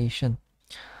gestation.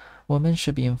 Women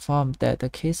should be informed that the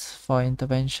case for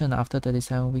intervention after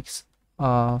 37 weeks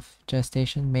of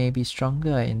gestation may be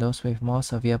stronger in those with more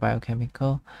severe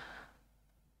biochemical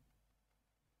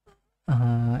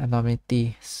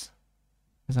abnormalities,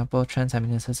 for example,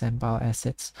 transaminases and bile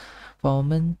acids. For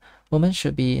women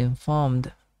should be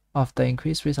informed of the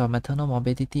increased risk of maternal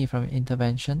morbidity from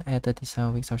intervention at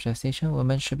 37 weeks of gestation.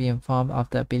 Women should be informed of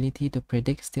the ability to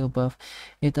predict stillbirth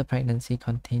if the pregnancy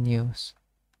continues.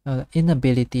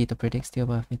 Inability to predict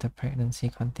stillbirth if the pregnancy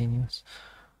continues.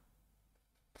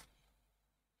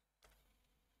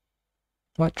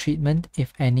 What treatment,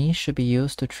 if any, should be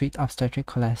used to treat obstetric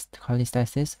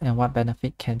cholestasis, and what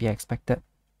benefit can be expected?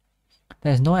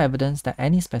 There is no evidence that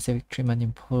any specific treatment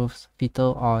improves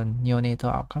fetal or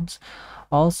neonatal outcomes.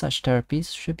 All such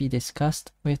therapies should be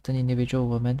discussed with the individual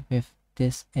woman with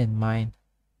this in mind.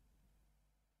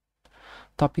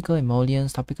 Topical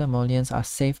emollients. Topical emollients are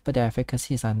safe, but their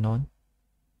efficacy is unknown.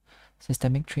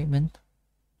 Systemic treatment.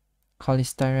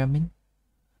 Cholestyramine.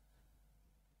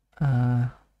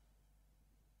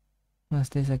 What's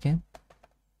this again?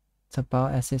 It's a bile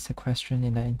acid sequestration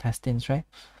in the intestines, right?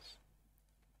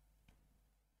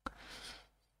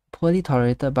 Poorly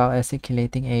tolerated bile acid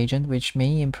chelating agent, which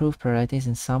may improve pruritus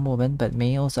in some women, but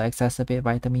may also exacerbate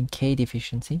vitamin K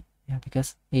deficiency. Yeah,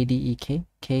 because ADEK,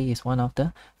 K is one of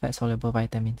the fat-soluble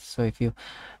vitamins. So if you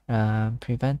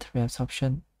prevent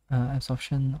reabsorption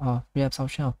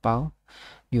of bile,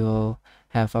 you'll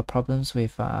have problems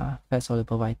with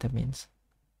fat-soluble vitamins.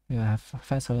 You have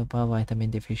fat-soluble vitamin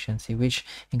deficiency, which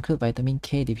include vitamin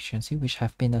K deficiency, which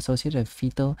have been associated with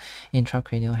fetal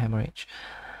intracranial hemorrhage.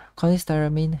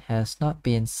 Cholestyramine has not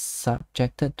been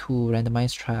subjected to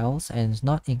randomized trials and is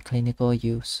not in clinical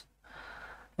use.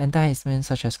 Antihistamines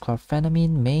such as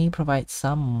chlorpheniramine may provide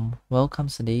some welcome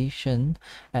sedation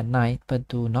at night but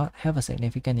do not have a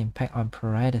significant impact on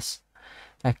pruritus.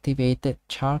 Activated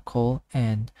charcoal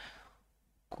and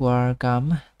guar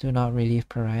gum do not relieve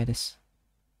pruritus.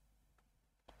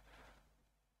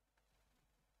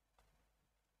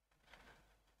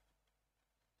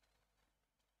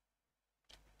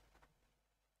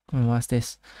 And what's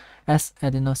this?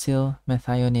 S-adenosyl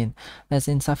methionine. There's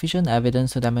insufficient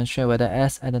evidence to demonstrate whether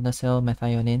S-adenosyl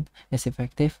methionine is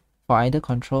effective for either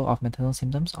control of maternal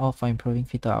symptoms or for improving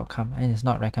fetal outcome and is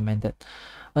not recommended.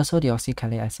 Also,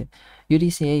 deoxycholic acid.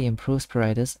 UDCA improves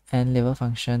pruritus and liver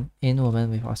function in women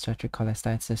with obstetric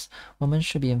cholestasis. Women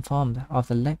should be informed of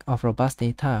the lack of robust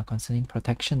data concerning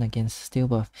protection against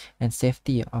stillbirth and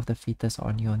safety of the fetus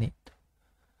or neonate.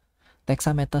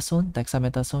 Dexamethasone.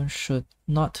 Dexamethasone should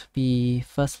not be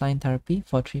first-line therapy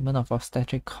for treatment of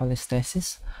obstetric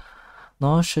cholestasis,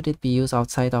 nor should it be used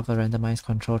outside of a randomized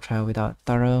control trial without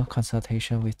thorough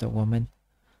consultation with the woman.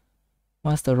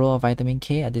 What's the role of vitamin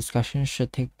K? A discussion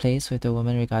should take place with the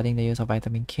woman regarding the use of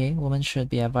vitamin K. Women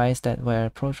should be advised that where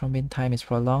prothrombin time is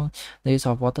prolonged, the use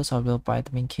of water-soluble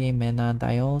vitamin K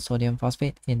manadiol sodium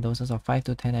phosphate in doses of 5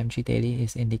 to 10 mg daily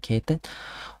is indicated.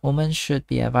 Women should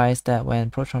be advised that when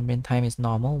prothrombin time is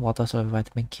normal, water-soluble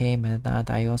vitamin K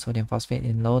manadiol sodium phosphate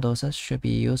in low doses should be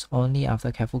used only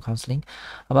after careful counseling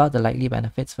about the likely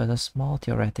benefits versus small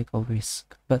theoretical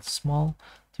risk.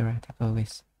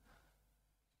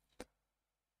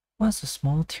 What's a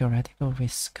small theoretical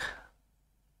risk?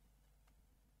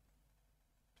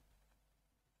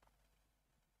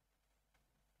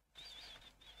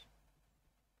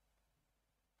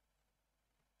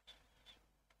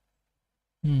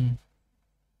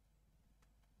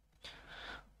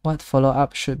 What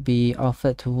follow-up should be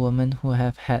offered to women who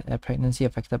have had a pregnancy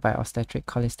affected by obstetric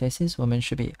cholestasis? Women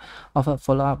should be offered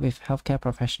follow-up with healthcare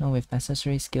professional with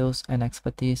necessary skills and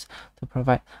expertise to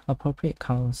provide appropriate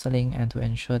counseling and to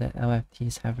ensure that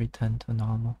LFTs have returned to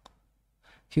normal.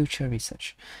 Future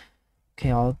research.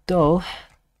 Okay, although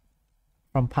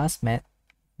from Passmed,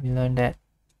 we learned that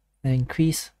the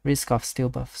increased risk of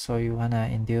stillbirth, so you want to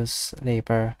induce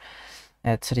labor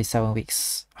at 37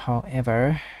 weeks.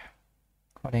 However,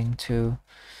 according to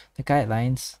the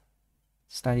guidelines,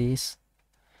 studies,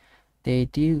 they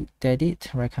did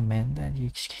recommend that you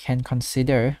can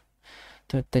consider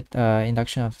the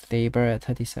induction of labor at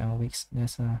 37 weeks.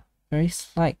 There's a very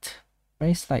slight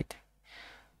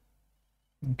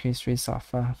increased risk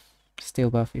of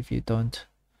stillbirth if you don't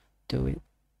do it.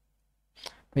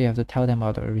 But you have to tell them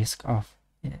about the risk of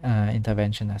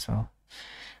intervention as well.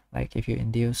 Like if you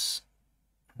induce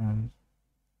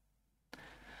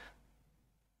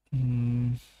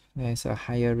there's a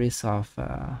higher risk of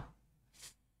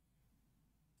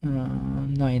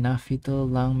not enough fetal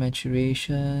lung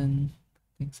maturation,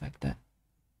 things like that.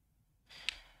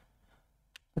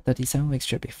 But 37 weeks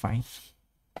should be fine.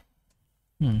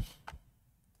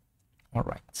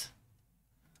 Alright.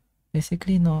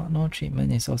 Basically, no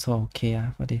treatment is also okay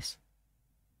for this.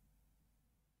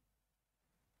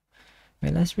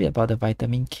 Wait, let's read about the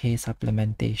vitamin K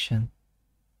supplementation.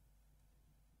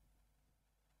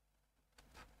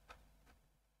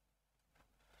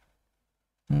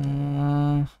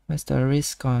 What's the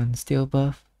risk on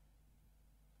stillbirth?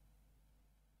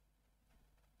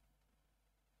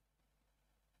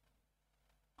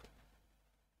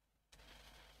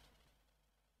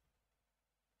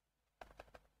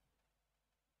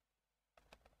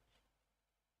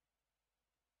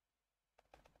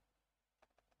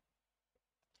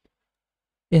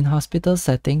 In hospital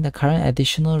setting, the current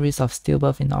additional risk of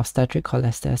stillbirth in obstetric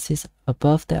cholestasis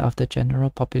above that of the general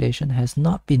population has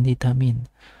not been determined.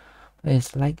 But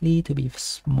it's likely to be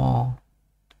small.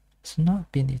 It's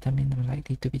not been determined, but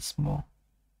likely to be small.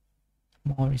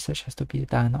 More research has to be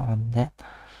done on that.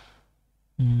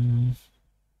 And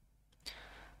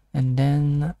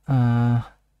then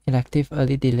elective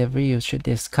early delivery, you should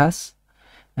discuss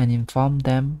and inform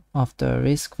them of the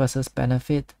risk versus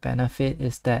benefit. Benefit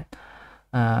is that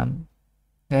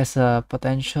there's a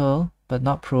potential but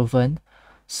not proven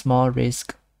small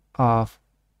risk of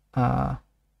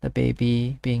the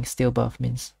baby being stillbirth,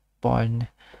 means born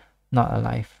not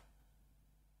alive.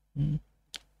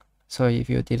 So if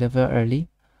you deliver early,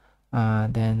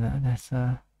 then there's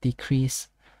a decrease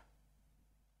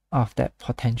of that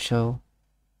potential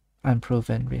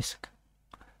unproven risk.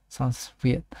 Sounds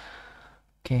weird.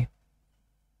 Okay.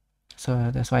 So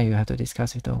that's why you have to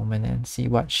discuss with the woman and see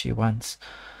what she wants.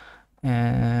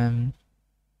 And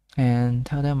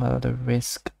tell them about the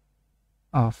risk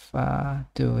of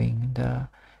doing the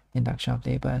induction of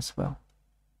labor as well.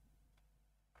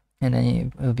 And then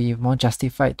it will be more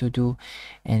justified to do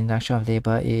an induction of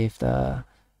labor if the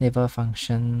labor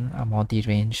function are more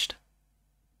deranged.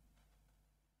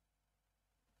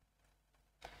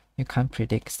 You can't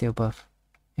predict stillbirth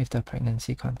if the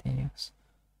pregnancy continues.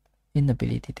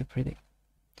 Inability to predict.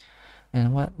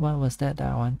 And what was that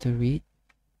I want to read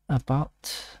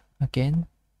about again?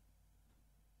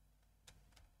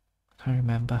 Can't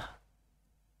remember.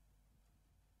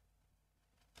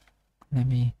 Let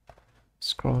me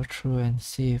scroll through and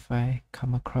see if I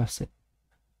come across it.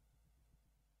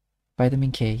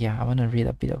 Vitamin K, yeah, I want to read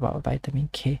a bit about vitamin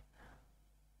K.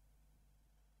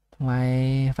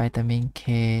 Why vitamin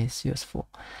K is useful.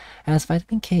 As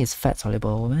vitamin K is fat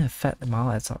soluble, women with fat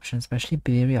malabsorption, especially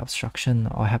biliary obstruction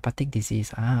or hepatic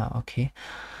disease, okay,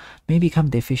 may become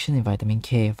deficient in vitamin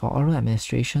K. For oral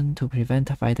administration to prevent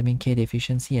vitamin K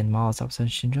deficiency and malabsorption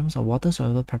syndromes, a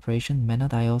water-soluble preparation,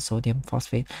 mannadiol sodium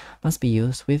phosphate, must be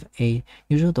used with a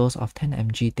usual dose of 10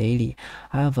 mg daily.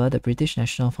 However, the British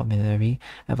National Formulary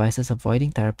advises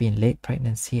avoiding therapy in late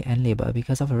pregnancy and labor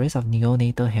because of a risk of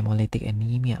neonatal hemolytic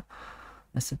anemia.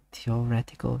 That's a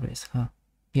theoretical risk, huh?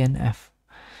 PNF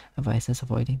advises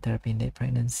avoiding therapy in late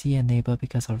pregnancy and labor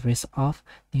because of risk of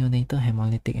neonatal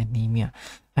hemolytic anemia,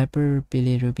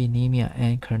 hyperbilirubinemia,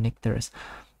 and chronic thirst.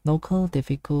 Local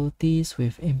difficulties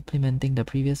with implementing the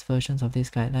previous versions of this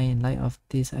guideline in light of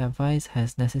this advice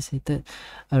has necessitated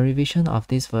a revision of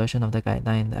this version of the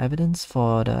guideline. The evidence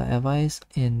for the advice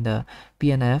in the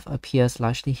PNF appears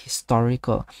largely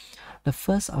historical. The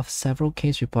first of several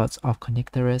case reports of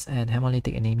connectors and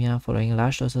hemolytic anemia following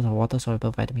large doses of water-soluble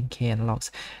vitamin K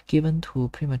analogs given to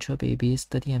premature babies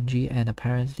 30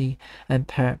 mg and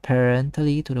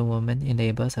parentally to the woman in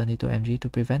labor 72 mg to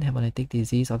prevent hemolytic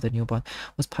disease of the newborn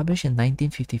was published in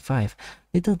 1955.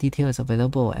 Little detail is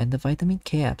available and the vitamin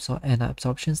K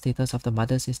absorption status of the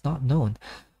mothers is not known.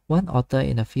 One author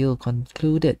in the field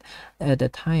concluded at the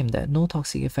time that no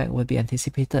toxic effect would be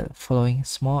anticipated following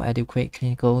small adequate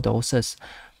clinical doses,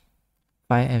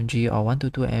 5 mg or 1 to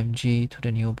 2 mg to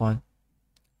the newborn.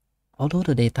 Although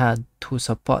the data to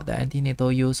support the antenatal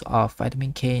use of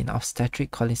vitamin K in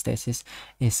obstetric cholestasis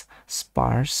is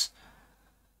sparse,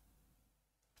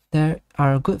 there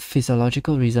are good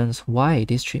physiological reasons why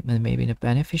this treatment may be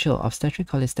beneficial. Obstetric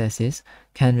cholestasis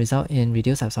can result in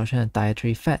reduced absorption of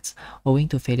dietary fats owing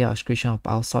to failure of excretion of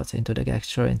bile salts into the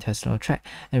gastrointestinal tract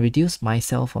and reduced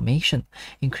micelle formation.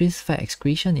 Increased fat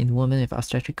excretion in women with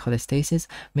obstetric cholestasis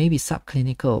may be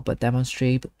subclinical but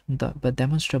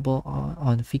demonstrable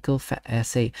on fecal fat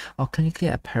assay or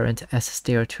clinically apparent as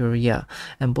steatorrhea,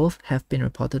 and both have been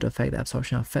reported to affect the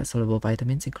absorption of fat-soluble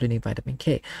vitamins including vitamin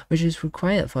K, which is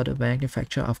required for the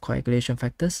manufacture of coagulation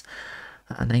factors.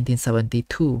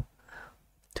 1972,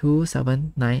 2,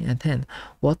 7, 9, and 10.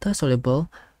 Water-soluble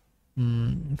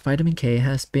vitamin K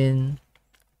has been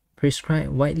prescribed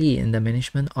widely in the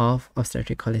management of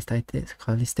obstetric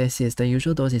cholestasis. The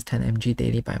usual dose is 10 mg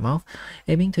daily by mouth,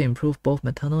 aiming to improve both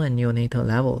maternal and neonatal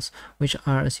levels, which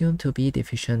are assumed to be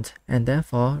deficient, and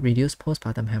therefore reduce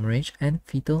postpartum hemorrhage and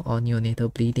fetal or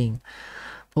neonatal bleeding.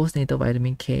 Postnatal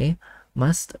vitamin K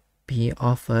must be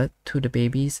offered to the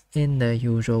babies in the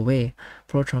usual way.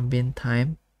 Prothrombin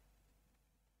time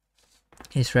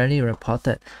is rarely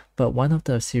reported, but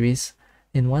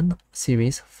in one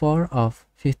series, 4 of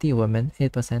 50 women,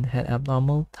 8% had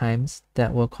abnormal times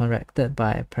that were corrected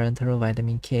by parenteral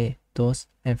vitamin K dose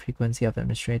and frequency of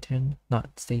administration not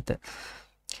stated.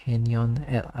 Kenyon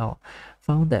et al.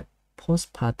 Found that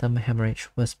postpartum hemorrhage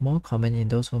was more common in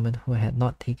those women who had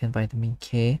not taken vitamin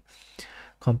K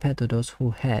compared to those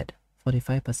who had,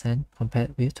 45%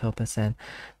 compared with 12%.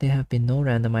 There have been no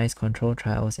randomized control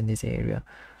trials in this area.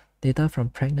 Data from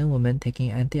pregnant women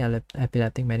taking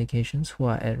anti-epileptic medications who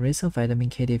are at risk of vitamin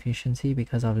K deficiency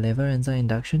because of liver enzyme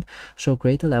induction show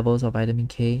greater levels of vitamin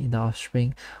K in the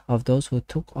offspring of those who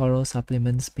took oral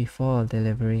supplements before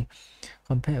delivery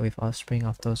compared with offspring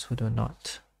of those who do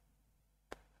not.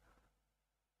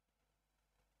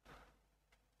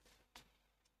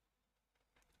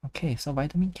 Okay, so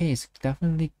vitamin K is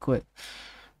definitely good.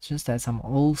 It's just that some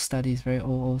old studies, very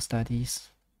old studies,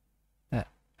 that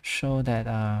show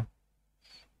that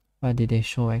what did they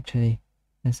show actually?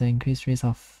 There's an increased risk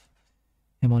of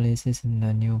hemolysis in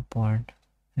the newborn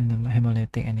and the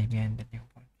hemolytic anemia in the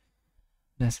newborn.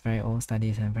 That's very old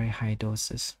studies and very high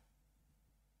doses.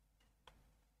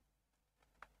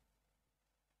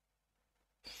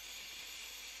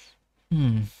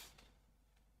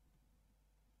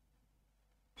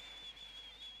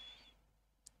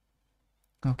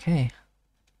 Okay.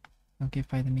 I'll give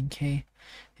vitamin K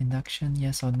induction,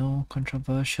 yes or no,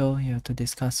 controversial. You have to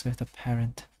discuss with the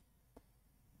parent.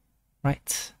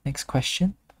 Right, next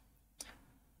question.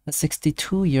 A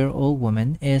 62-year-old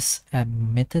woman is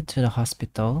admitted to the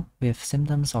hospital with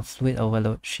symptoms of fluid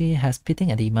overload. She has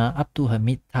pitting edema up to her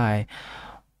mid-thigh.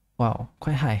 Wow,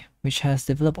 quite high, which has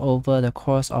developed over the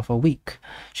course of a week.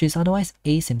 She is otherwise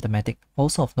asymptomatic.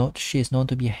 Also of note, she is known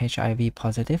to be HIV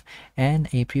positive and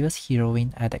a previous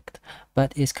heroin addict,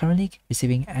 but is currently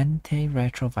receiving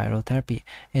antiretroviral therapy,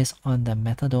 is on the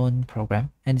methadone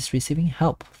program, and is receiving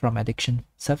help from addiction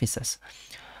services.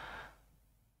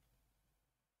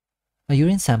 A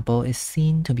urine sample is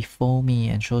seen to be foamy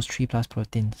and shows 3+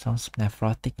 protein, sounds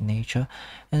nephrotic in nature,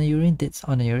 and the urine dits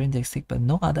on the urine dipstick, but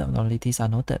no other abnormalities are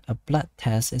noted. A blood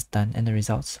test is done and the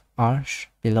results are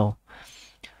below.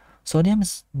 Sodium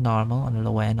is normal on the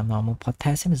lower end of normal,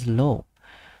 potassium is low,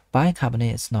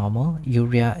 bicarbonate is normal,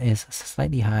 urea is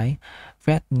slightly high,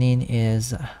 creatinine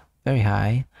is very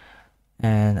high,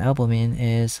 and albumin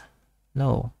is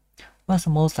low. What's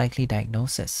the most likely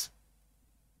diagnosis?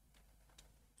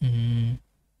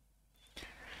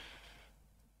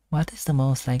 What is the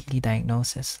most likely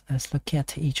diagnosis? Let's look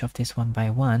at each of these one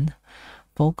by one.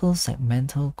 Focal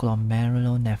segmental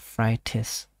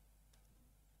glomerulonephritis,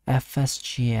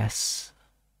 FSGS.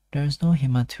 There is no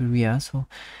hematuria, so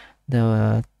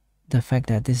the fact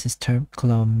that this is termed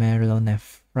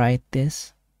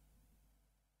glomerulonephritis,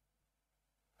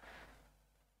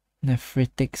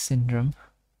 nephritic syndrome,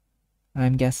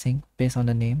 I'm guessing based on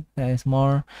the name, that is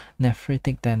more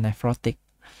nephritic than nephrotic.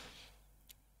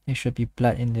 There should be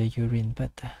blood in the urine,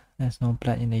 but there's no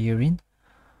blood in the urine,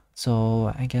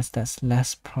 so I guess that's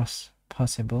less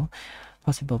possible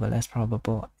but less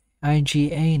probable.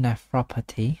 IgA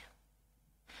nephropathy.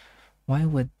 Why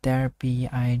would there be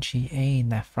IgA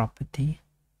nephropathy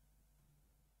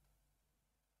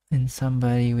in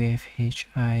somebody with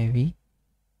HIV?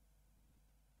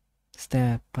 Is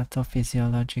there a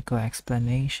pathophysiological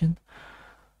explanation?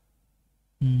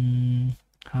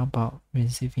 How about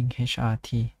receiving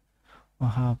HRT? Or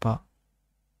how about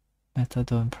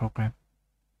methadone program?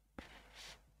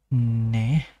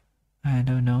 Nah, I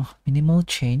don't know. Minimal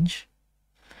change.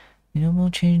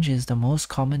 Minimal change is the most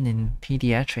common in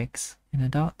pediatrics. In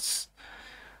adults,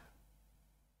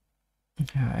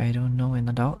 I don't know in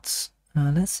adults.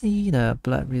 Let's see the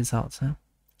blood results.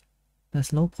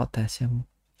 There's low potassium.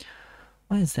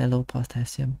 Why is there low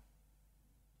potassium?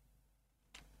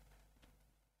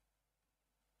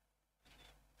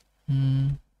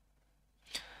 You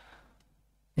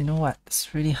know what?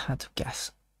 It's really hard to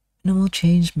guess. Minimal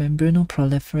change, membranous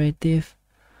proliferative,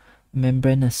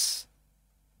 membranous.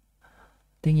 I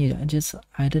think you just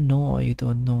either know or you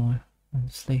don't know,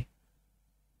 honestly.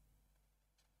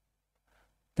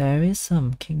 There is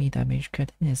some kidney damage,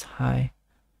 creatinine is high.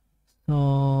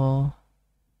 So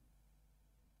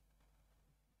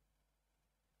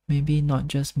maybe not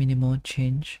just minimal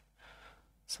change,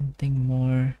 something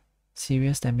more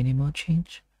serious than minimal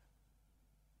change.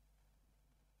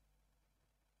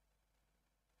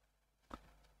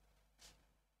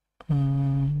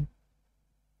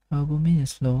 Albumin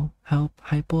is low.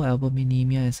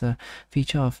 Hypoalbuminemia is a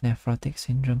feature of nephrotic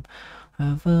syndrome.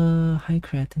 However, high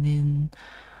creatinine,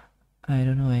 I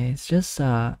don't know. It's just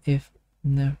if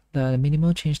the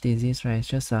minimal change disease, right? It's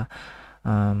just it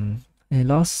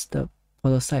lost the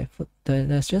podocyte food.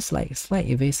 There's just like slight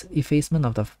effacement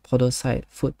of the podocyte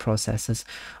food processes,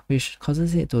 which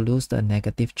causes it to lose the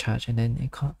negative charge, and then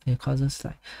it causes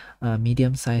like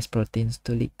medium-sized proteins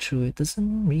to leak through. It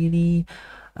doesn't really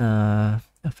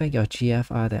affect your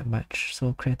GFR that much,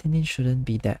 so creatinine shouldn't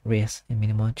be that risk in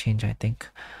minimal change, I think.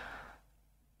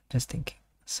 Just thinking.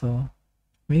 So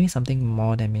maybe something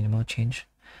more than minimal change.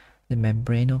 The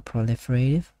membranous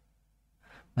proliferative?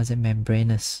 Was it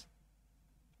membranous?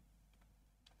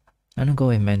 I'm gonna go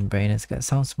with membranous because it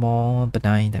sounds more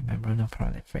benign than membranous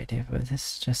proliferative, but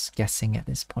it's just guessing at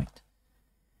this point.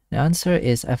 The answer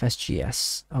is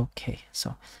FSGS. Okay,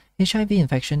 so HIV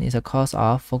infection is a cause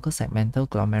of focal segmental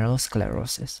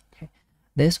glomerulosclerosis. Okay.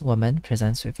 This woman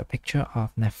presents with a picture of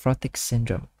nephrotic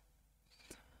syndrome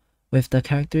with the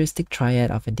characteristic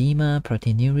triad of edema,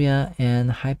 proteinuria, and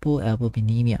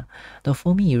hypoalbuminemia. The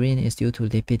foamy urine is due to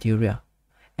lipiduria,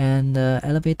 and the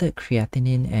elevated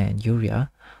creatinine and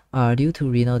urea are due to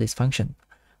renal dysfunction.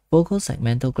 Focal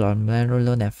segmental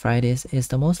glomerulonephritis is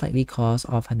the most likely cause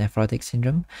of nephrotic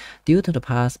syndrome due to the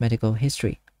past medical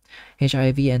history.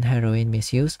 HIV and heroin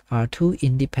misuse are two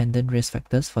independent risk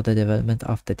factors for the development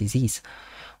of the disease.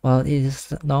 While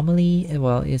it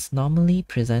normally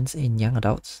presents in young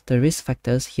adults, the risk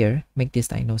factors here make this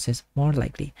diagnosis more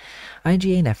likely.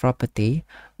 IgA nephropathy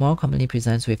more commonly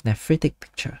presents with nephritic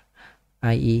picture,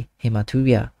 i.e.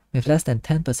 hematuria, with less than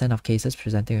 10% of cases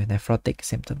presenting with nephrotic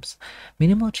symptoms.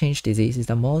 Minimal change disease is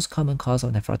the most common cause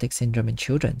of nephrotic syndrome in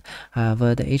children.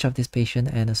 However, the age of this patient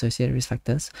and associated risk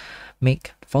factors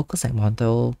make focal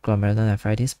segmental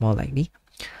glomerulonephritis more likely.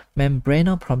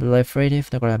 Membranous proliferative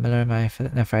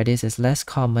glomerulonephritis is less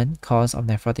common cause of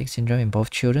nephrotic syndrome in both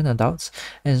children and adults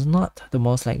and is not the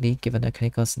most likely given the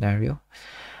clinical scenario.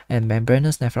 And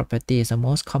membranous nephropathy is the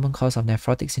most common cause of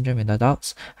nephrotic syndrome in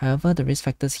adults. However, the risk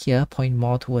factors here point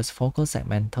more towards focal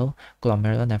segmental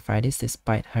glomerulonephritis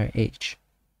despite her age.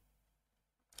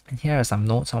 And here are some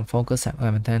notes on focal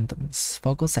segmental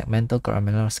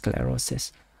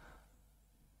glomerulosclerosis.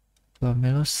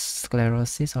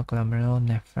 Glomerulosclerosis or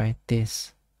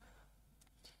glomerulonephritis.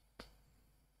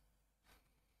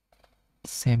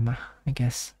 Same, I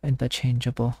guess,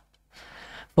 interchangeable.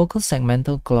 Focal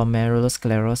segmental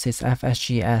glomerulosclerosis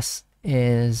 (FSGS)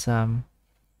 is a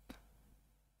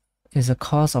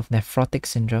cause of nephrotic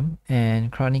syndrome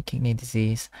and chronic kidney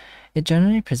disease. It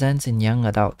generally presents in young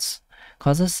adults.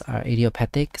 Causes are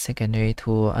idiopathic, secondary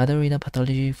to other renal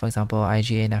pathology, for example,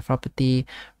 IgA nephropathy,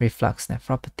 reflux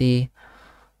nephropathy,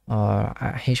 or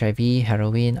HIV,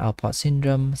 heroin, Alport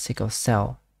syndrome, sickle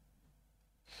cell.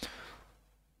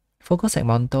 Focal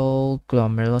segmental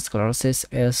glomerulosclerosis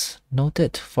is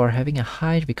noted for having a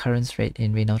high recurrence rate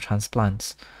in renal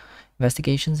transplants.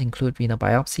 Investigations include renal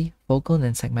biopsy, focal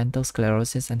and segmental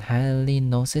sclerosis, and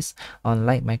helinosis on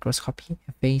light microscopy,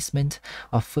 effacement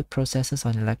of food processes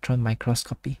on electron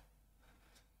microscopy.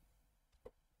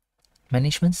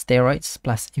 Management: steroids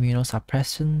plus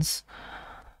immunosuppressants.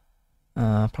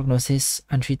 Prognosis: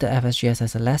 untreated FSGS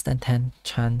has a less than 10%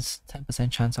 chance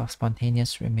of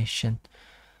spontaneous remission.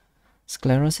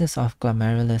 Sclerosis of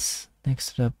glomerulus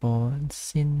next to the bone,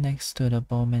 seen next to the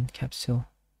Bowman capsule.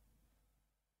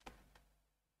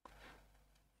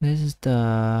 This is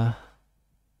the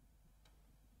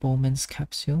Bowman's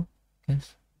capsule.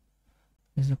 Yes.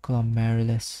 This is the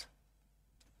glomerulus.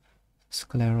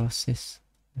 Sclerosis.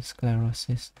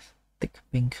 Thick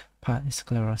pink part is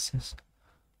sclerosis.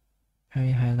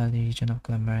 Very highlighted region of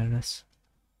glomerulus.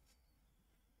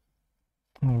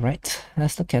 Alright,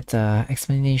 let's look at the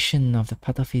explanation of the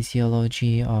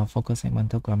pathophysiology of focal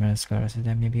segmental glomerulosclerosis.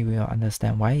 Then maybe we'll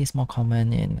understand why it's more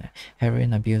common in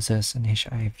heroin abusers and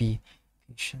HIV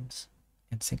patients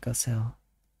and sickle cell.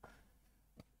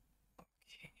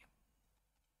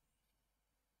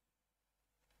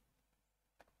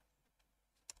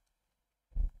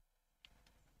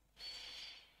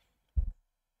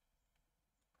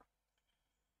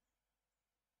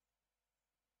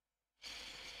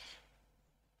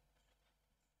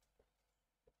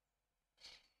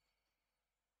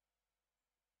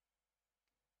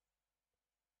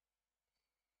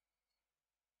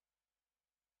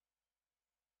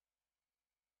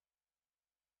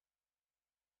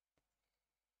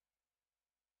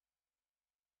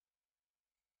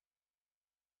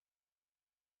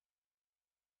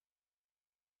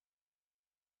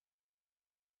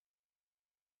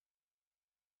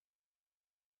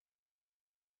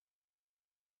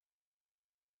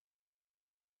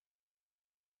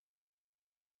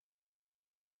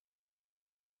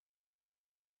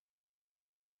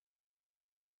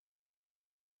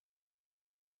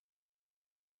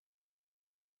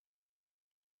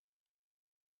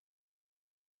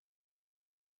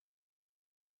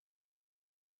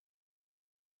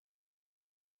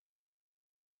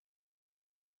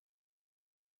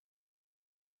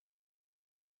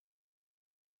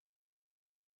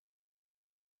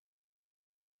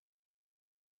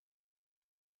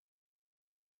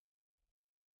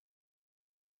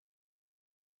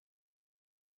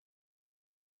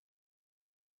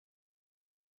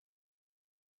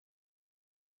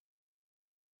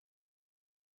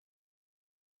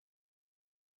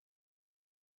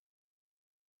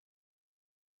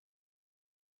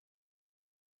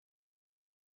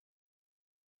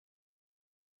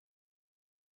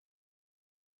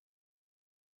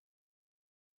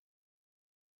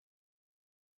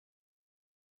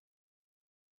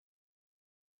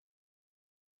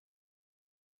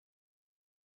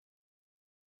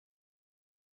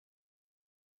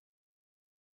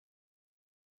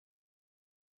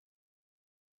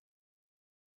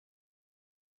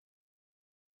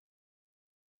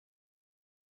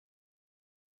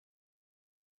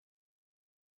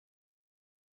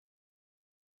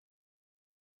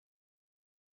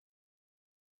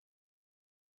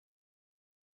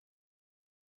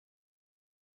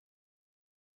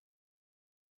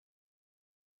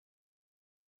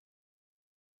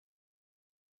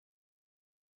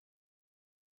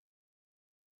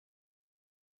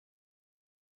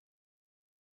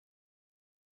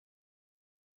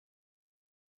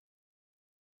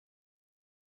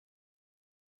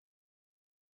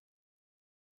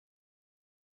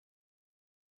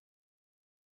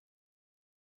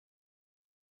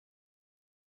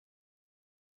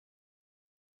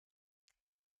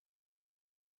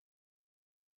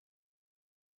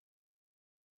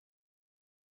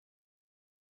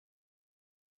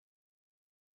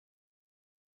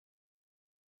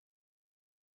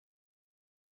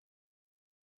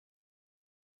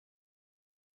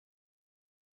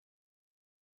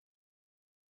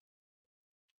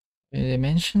 They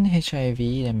mentioned HIV,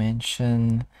 they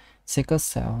mentioned sickle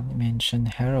cell, they mentioned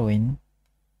heroin,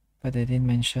 but they didn't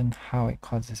mention how it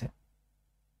causes it.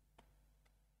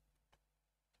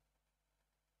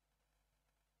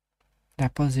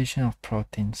 Deposition of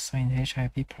proteins. So in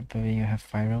HIV, probably you have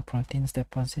viral proteins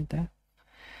deposit there.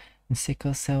 In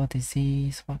sickle cell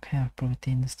disease, what kind of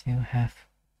proteins do you have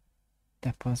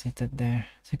deposited there?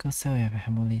 Sickle cell, you have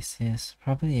hemolysis,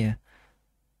 probably a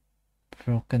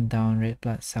broken down red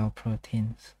blood cell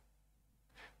proteins.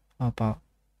 What about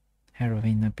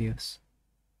heroin abuse?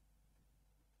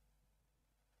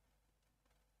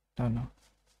 Don't know.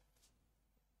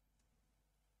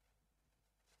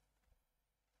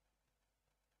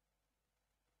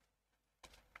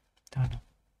 Don't know.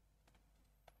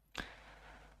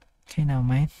 Okay, now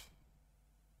mine.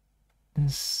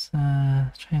 This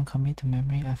try and commit to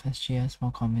memory FSGS,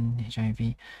 more common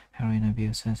HIV, heroin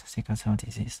abuse, sickle cell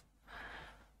disease.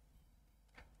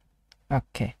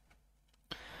 Okay.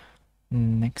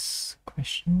 Next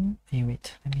question. Hey,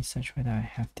 wait, let me search whether I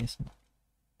have this.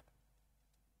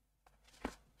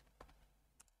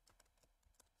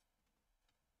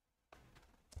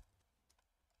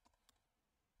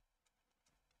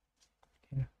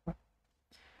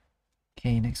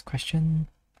 Okay, next question.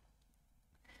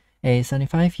 A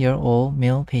 75-year-old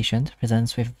male patient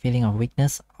presents with a feeling of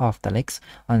weakness of the legs.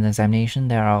 On examination,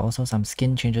 there are also some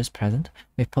skin changes present,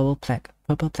 with purple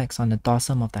plaques on the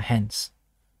dorsum of the hands.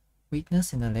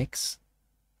 Weakness in the legs.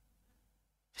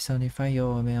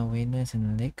 75-year-old male, weakness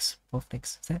in the legs, both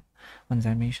legs. Is that? On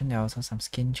examination, there are also some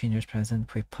skin changes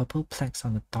present, with purple plaques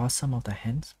on the dorsum of the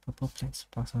hands. Purple plaques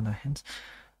on the hands.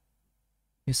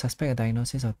 You suspect a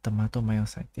diagnosis of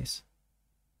dermatomyositis.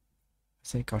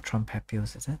 Is it Gottron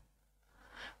papules, is it?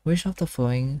 Which of the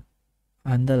following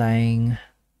underlying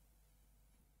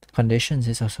conditions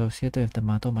is associated with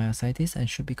dermatomyositis and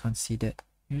should be considered?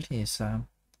 Usually it's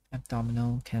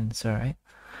abdominal cancer, right?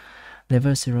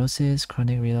 Liver cirrhosis,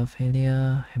 chronic renal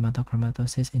failure,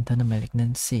 hematochromatosis, internal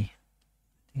malignancy.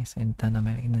 It's internal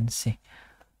malignancy.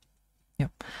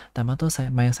 Yep.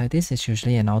 Dermatomyositis is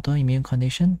usually an autoimmune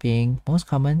condition, being most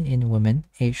common in women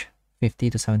aged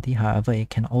 50 to 70. However, it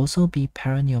can also be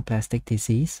paraneoplastic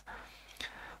disease,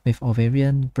 with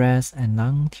ovarian, breast, and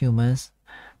lung tumors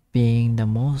being the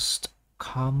most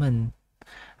common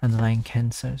underlying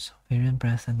cancers. Ovarian,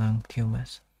 breast, and lung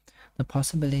tumors. The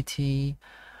possibility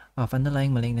of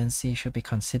underlying malignancy should be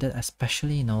considered,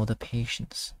 especially in older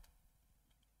patients.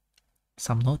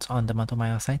 Some notes on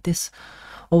dermatomyositis.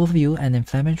 Overview: an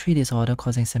inflammatory disorder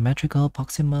causing symmetrical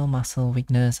proximal muscle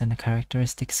weakness and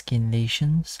characteristic skin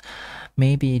lesions.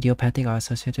 May be idiopathic or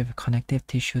associated with connective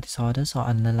tissue disorders or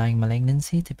underlying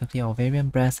malignancy, typically ovarian,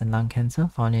 breast, and lung cancer,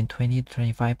 found in 20 to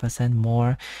 25%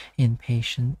 more in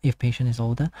if patient is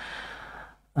older.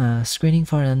 Screening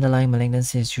for an underlying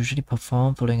malignancy is usually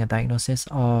performed following a diagnosis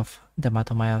of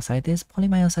dermatomyositis.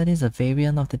 Polymyositis is a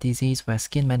variant of the disease where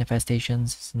skin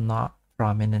manifestations is not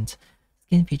prominent.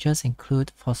 Skin features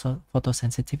include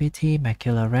photosensitivity,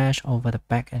 macular rash over the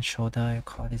back and shoulder. You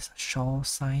call this a shawl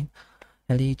sign.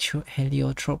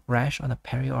 Heliotrope rash on the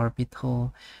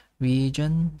periorbital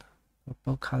region.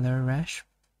 Purple color rash,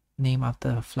 named after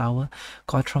a flower.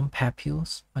 Gottron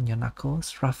papules on your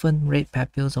knuckles. Roughened red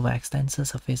papules over extensive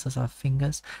surfaces of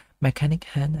fingers. Mechanic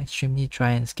hand, extremely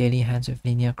dry and scaly hands with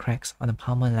linear cracks on the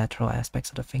palmar and lateral aspects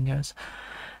of the fingers.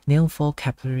 Nail fold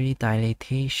capillary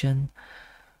dilatation.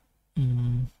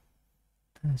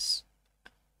 That's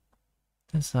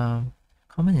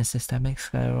common in systemic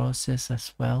sclerosis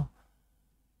as well.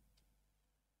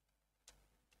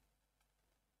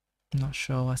 I'm not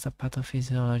sure what's the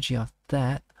pathophysiology of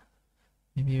that.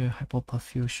 Maybe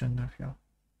hypoperfusion of your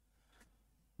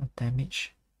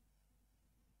damage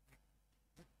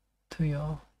to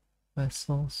your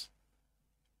vessels.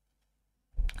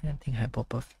 I think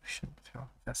hypoperfusion of your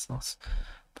vessels,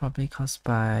 probably caused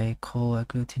by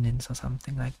coagglutinins or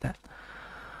something like that.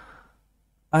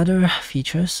 Other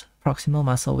features: proximal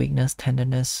muscle weakness,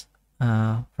 tenderness,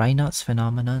 Raynaud's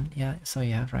phenomenon. Yeah, so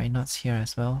you have Raynaud's here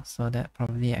as well, so that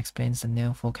probably explains the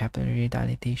nail fold capillary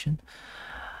dilatation.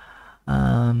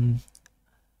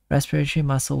 Respiratory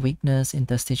muscle weakness,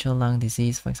 interstitial lung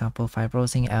disease, for example,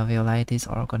 fibrosing alveolitis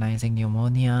or organizing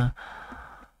pneumonia,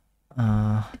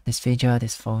 dysphagia,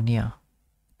 dysphonia.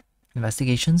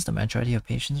 Investigations: the majority of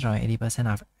patients, around 80%,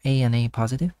 are ANA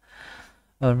positive.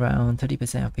 Around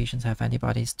 30% of patients have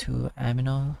antibodies to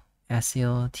aminoacyl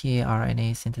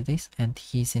tRNA synthetase and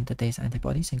T synthetase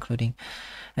antibodies, including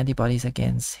antibodies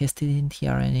against histidine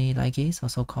tRNA ligase,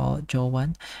 also called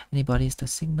Jo1, antibodies to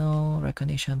signal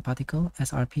recognition particle,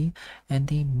 SRP,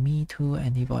 anti-Me2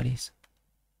 antibodies.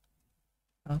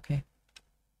 Okay.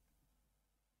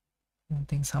 I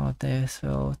think some of this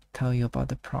will tell you about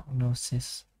the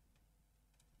prognosis.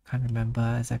 Can't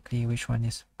remember exactly which one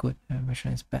is good and which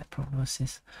one is bad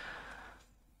prognosis.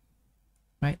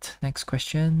 Right, next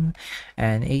question.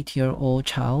 An 8-year-old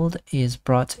child is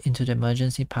brought into the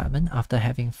emergency department after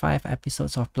having 5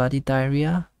 episodes of bloody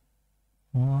diarrhea.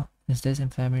 What is this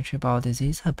inflammatory bowel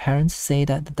disease? Her parents say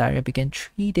that the diarrhea began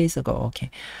 3 days ago.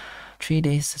 Okay, 3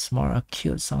 days is more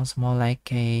acute. Sounds more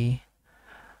like a,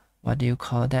 what do you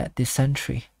call that,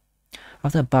 dysentery.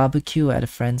 After a barbecue at a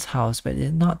friend's house, but it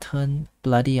did not turn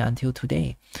bloody until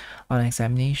today. On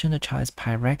examination, the child is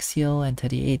pyrexial and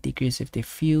 38 degrees with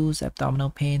diffuse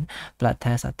abdominal pain. Blood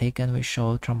tests are taken which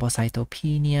show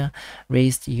thrombocytopenia,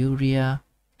 raised urea,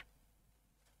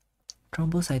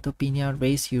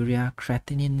 raised urea,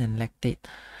 creatinine, and lactate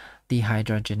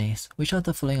dehydrogenase. Which of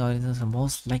the following organisms are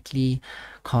most likely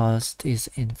caused is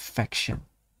infection?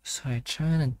 So it's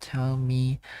trying to tell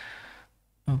me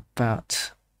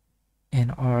about an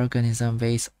organism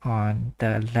based on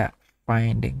the lab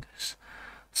findings.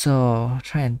 So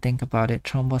try and think about it.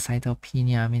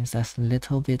 Thrombocytopenia means there's a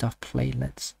little bit of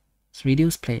platelets. It's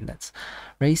reduced platelets.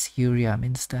 Raised urea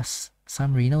means there's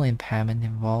some renal impairment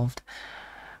involved.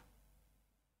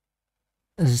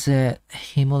 Is it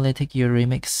hemolytic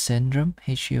uremic syndrome,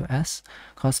 HUS,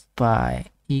 caused by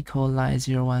E. coli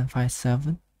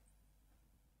 0157?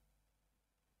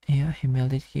 Yeah,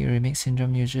 hemolytic uremic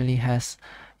syndrome usually has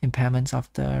impairments of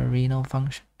the renal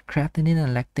function. Creatinine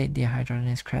and lactate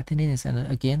dehydrogenase. Creatinine is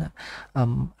again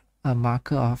a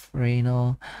marker of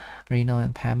renal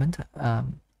impairment.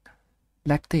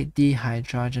 Lactate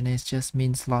dehydrogenase just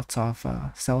means lots of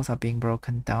cells are being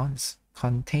broken down. It's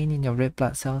contained in your red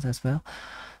blood cells as well.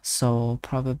 So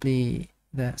probably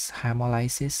that's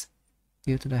hemolysis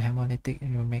due to the hemolytic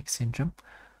uremic syndrome.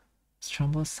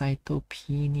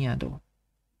 Thrombocytopenia though.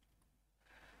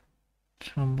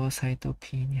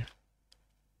 Thrombocytopenia.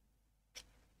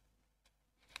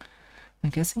 I'm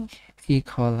guessing E.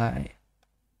 coli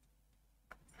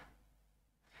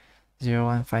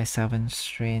 0157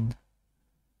 strain.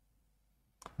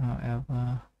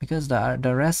 However, because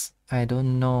the rest I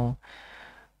don't know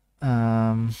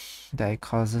that it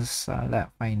causes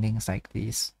lab findings like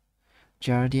these.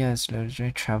 Giardia is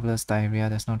literally traveler's diarrhea.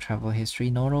 There's no travel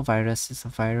history. Norovirus is a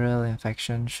viral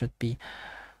infection. Should be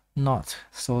not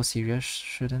so serious.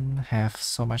 Shouldn't have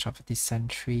so much of a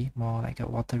dysentery. More like a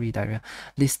watery diarrhea.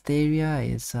 Listeria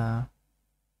is I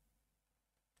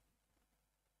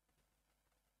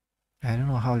don't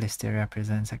know how listeria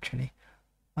presents actually.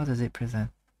 How does it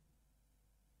present?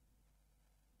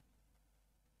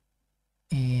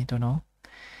 I don't know.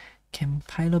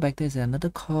 Campylobacter is another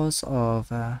cause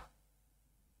of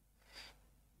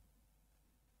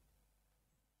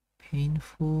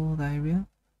painful diarrhea.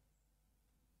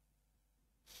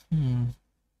 No,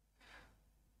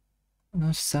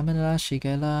 Salmonella,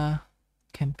 Shigella,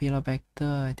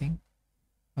 Campylobacter, I think,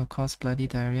 will cause bloody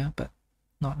diarrhea, but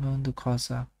not known to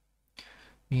cause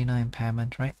renal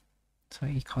impairment, right? So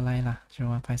E. coli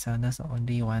 0157, that's the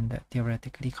only one that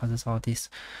theoretically causes all these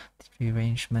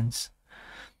rearrangements.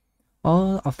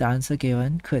 All of the answer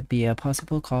given could be a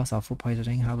possible cause of food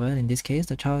poisoning. However, in this case,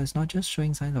 the child is not just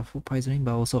showing signs of food poisoning,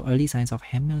 but also early signs of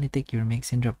hemolytic uremic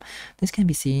syndrome. This can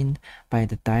be seen by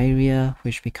the diarrhea,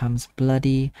 which becomes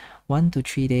bloody 1 to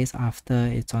 3 days after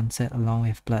its onset, along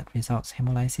with blood results,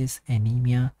 hemolysis,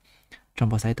 anemia,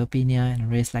 thrombocytopenia, and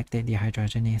raised lactate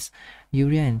dehydrogenase.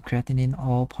 Urea and creatinine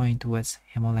all point towards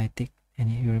hemolytic and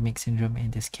uremic syndrome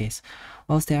in this case.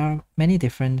 Whilst there are many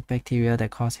different bacteria that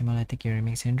cause hemolytic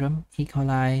uremic syndrome, E.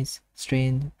 coli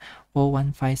strain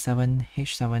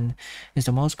 0157H7 is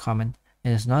the most common. It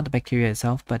is not the bacteria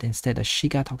itself, but instead a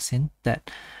Shiga toxin that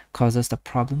causes the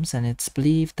problems, and it's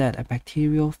believed that a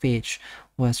bacteriophage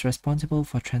was responsible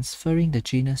for transferring the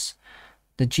genes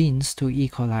to E.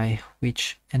 coli,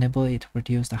 which enable it to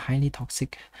produce the highly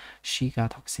toxic Shiga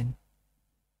toxin.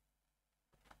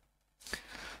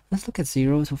 Let's look at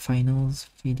 0 to finals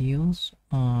videos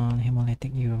on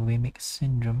hemolytic uremic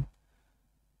syndrome.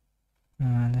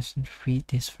 Let's read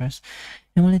this first.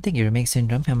 Hemolytic uremic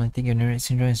syndrome. Hemolytic uremic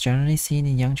syndrome is generally seen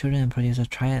in young children and produces a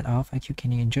triad of acute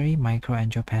kidney injury,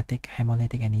 microangiopathic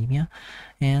hemolytic anemia,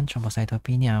 and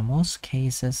thrombocytopenia. Most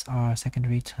cases are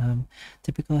secondary to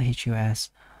typical HUS.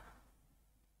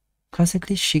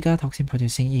 Classically, Shiga toxin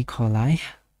producing E. coli.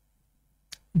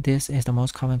 This is the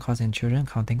most common cause in children,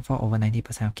 accounting for over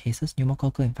 90% of cases.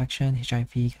 Pneumococcal infection,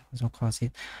 HIV can also cause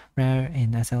it. Rare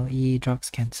in SLE, drugs,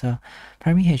 cancer.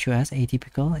 Primary HUS,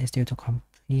 atypical, is due to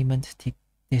complement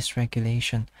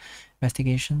dysregulation.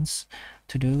 Investigations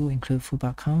to do include full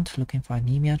blood count, looking for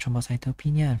anemia,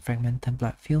 thrombocytopenia, and fragmented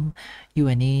blood film,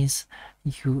 UNAs,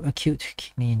 acute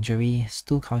kidney injury,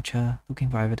 stool culture, looking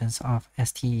for evidence of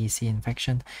STEC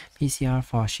infection, PCR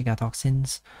for Shiga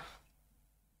toxins.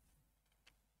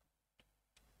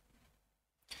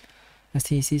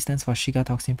 STEC stands for Shiga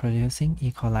toxin producing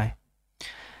E. coli.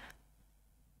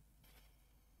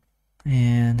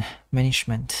 And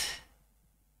management.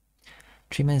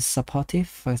 Treatment is supportive,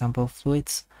 for example,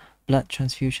 fluids, blood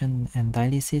transfusion, and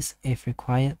dialysis if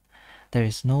required. There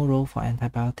is no role for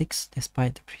antibiotics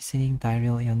despite the preceding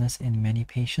diarrheal illness in many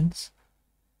patients.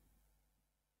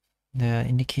 The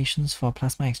indications for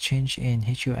plasma exchange in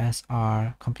HUS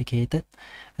are complicated.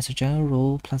 As a general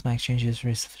rule, plasma exchange is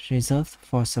reserved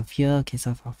for severe cases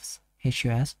of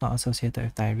HUS not associated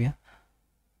with diarrhea.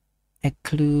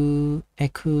 Eculizumab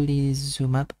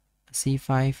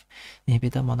C5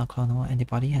 inhibitor monoclonal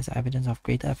antibody has evidence of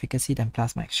greater efficacy than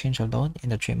plasma exchange alone in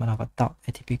the treatment of adult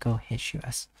atypical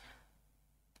HUS.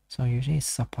 So usually it's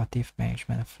supportive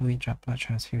management of fluid, drug, blood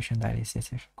transfusion,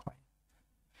 dialysis if required.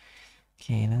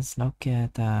 Okay, let's look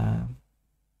at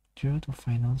 0 to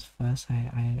finals first.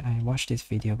 I watched this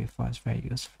video before, it's very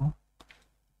useful.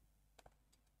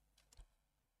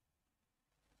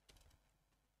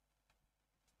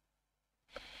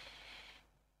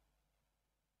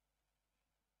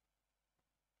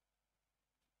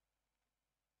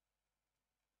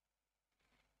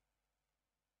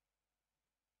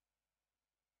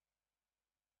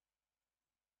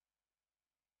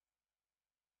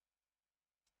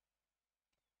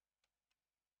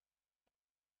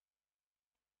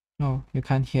 Oh, you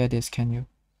can't hear this, can you?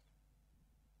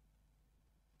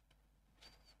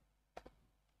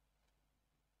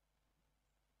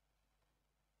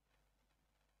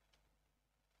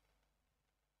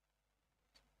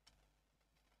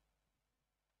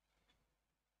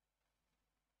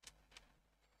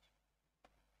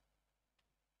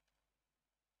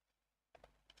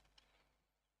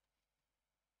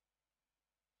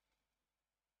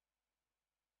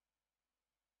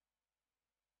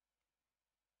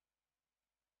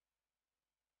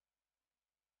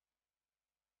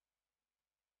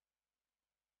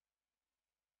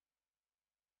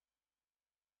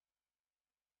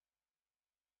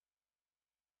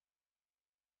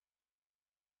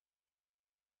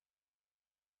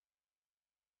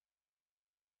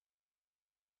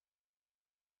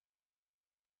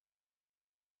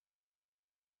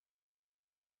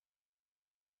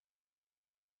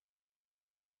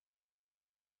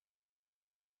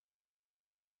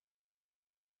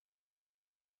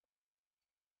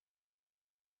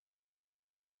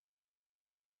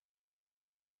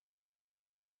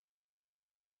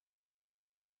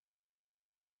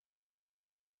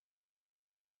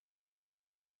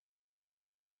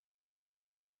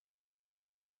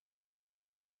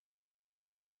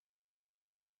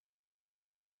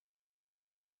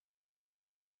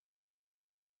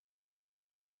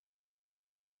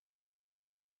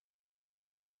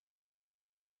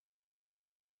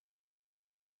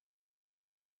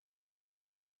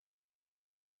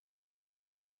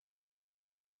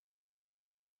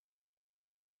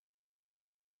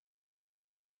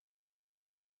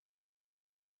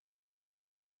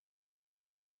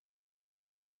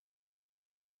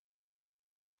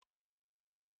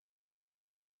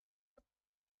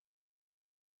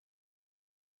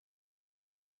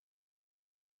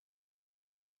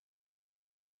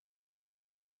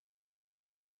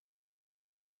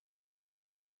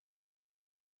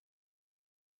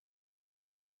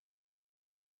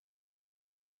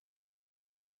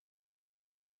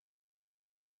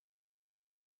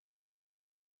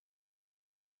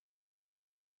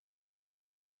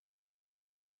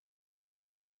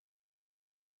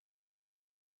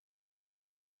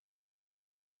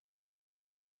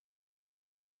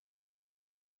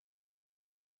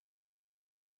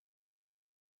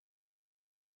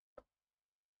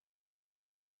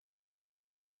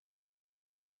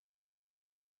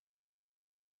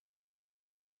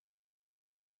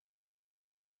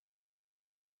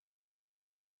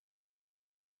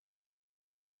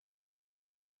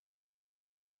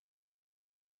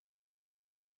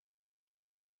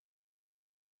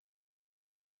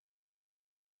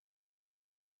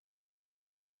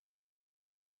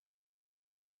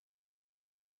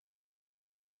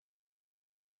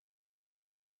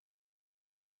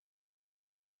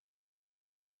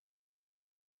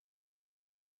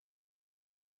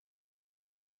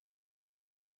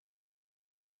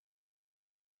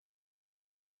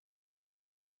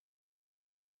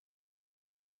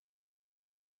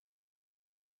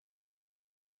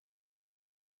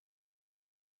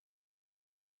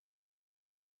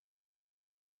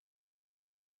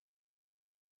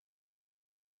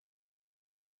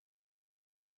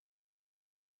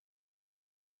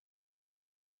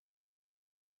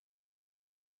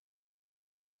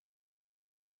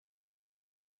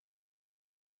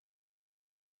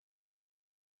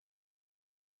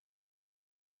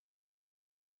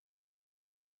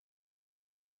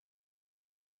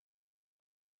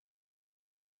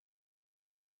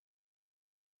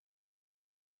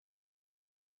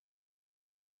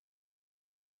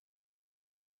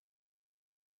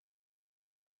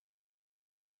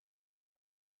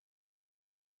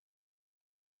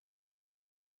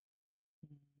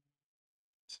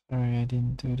 Sorry, I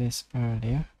didn't do this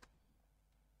earlier.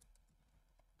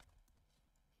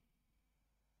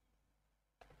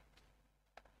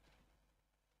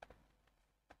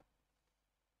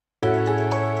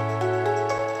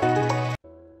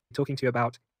 Talking to you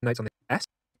about notes on the S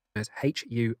as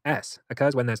HUS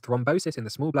occurs when there's thrombosis in the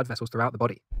small blood vessels throughout the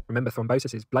body. Remember,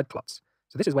 thrombosis is blood clots.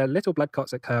 So this is where little blood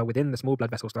clots occur within the small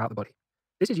blood vessels throughout the body.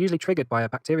 This is usually triggered by a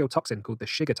bacterial toxin called the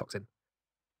sugar toxin.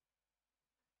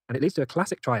 And it leads to a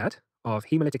classic triad of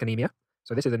hemolytic anemia.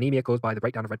 So this is anemia caused by the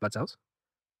breakdown of red blood cells,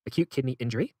 acute kidney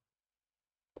injury,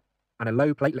 and a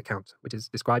low platelet count, which is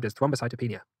described as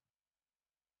thrombocytopenia.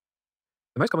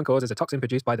 The most common cause is a toxin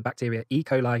produced by the bacteria E.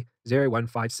 coli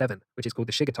 0157, which is called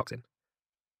the sugar toxin.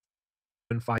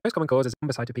 The most common cause is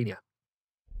thrombocytopenia.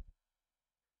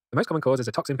 The most common cause is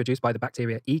a toxin produced by the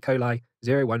bacteria E. coli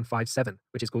 0157,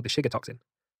 which is called the sugar toxin.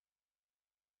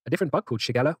 A different bug called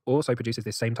Shigella also produces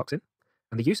this same toxin,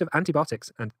 and the use of antibiotics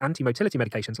and antimotility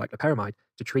medications like loperamide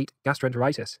to treat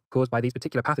gastroenteritis caused by these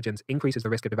particular pathogens increases the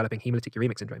risk of developing hemolytic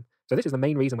uremic syndrome. So this is the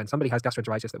main reason when somebody has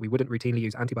gastroenteritis that we wouldn't routinely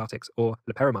use antibiotics or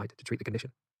loperamide to treat the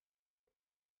condition.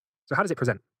 So how does it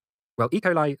present? Well, E.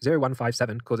 coli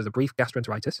 0157 causes a brief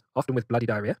gastroenteritis, often with bloody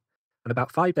diarrhea, and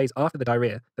about 5 days after the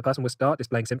diarrhea, the person will start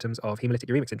displaying symptoms of hemolytic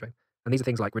uremic syndrome. And these are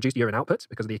things like reduced urine output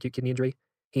because of the acute kidney injury,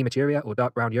 hematuria or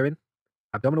dark brown urine,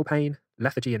 abdominal pain,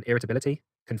 lethargy and irritability,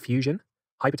 confusion,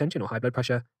 hypertension or high blood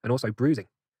pressure, and also bruising.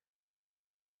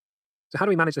 So how do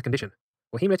we manage the condition?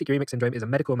 Well, hemolytic uremic syndrome is a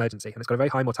medical emergency and it's got a very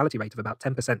high mortality rate of about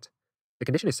 10%. The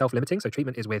condition is self-limiting, so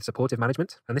treatment is with supportive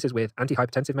management, and this is with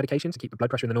antihypertensive medication to keep the blood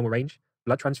pressure in the normal range,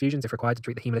 blood transfusions if required to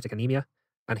treat the hemolytic anemia,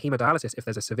 and hemodialysis if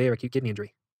there's a severe acute kidney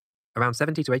injury. Around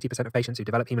 70 to 80% of patients who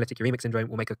develop hemolytic uremic syndrome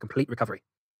will make a complete recovery.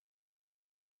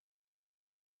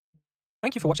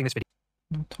 Thank you for watching this video.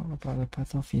 Don't talk about the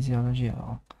pathophysiology at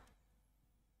all.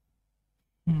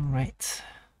 Right,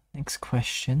 next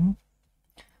question.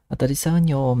 A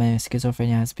 37-year-old man with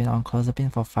schizophrenia has been on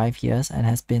clozapine for 5 years and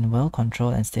has been well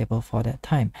controlled and stable for that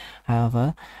time.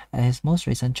 However, at his most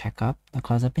recent checkup, the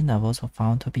clozapine levels were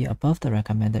found to be above the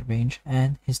recommended range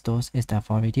and his dose is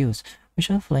therefore reduced.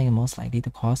 Which outflowing is most likely to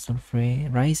cause the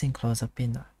rise in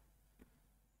clozapine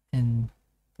in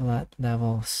blood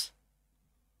levels?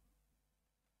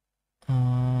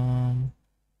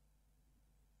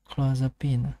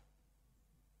 Clozapine.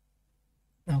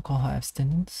 Alcohol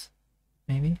abstinence,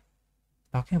 maybe?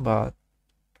 Talking about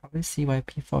probably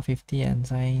CYP450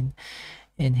 enzyme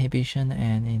inhibition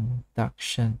and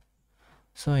induction.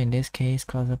 So in this case,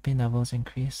 clozapine levels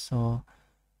increase, so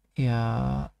you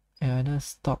either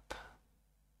stop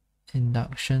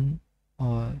induction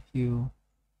or you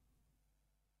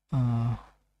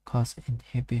cause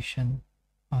inhibition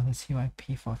on the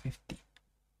CYP450.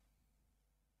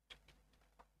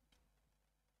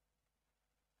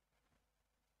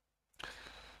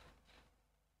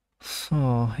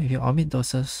 So if you omit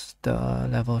doses, the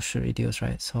level should reduce,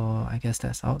 right? So I guess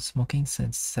that's out. Smoking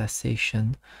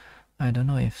cessation. I don't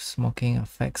know if smoking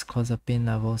affects clozapine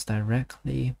levels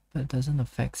directly, but it doesn't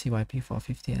affect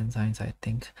CYP450 enzymes, I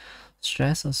think.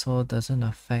 Stress also doesn't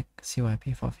affect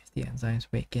CYP450 enzymes.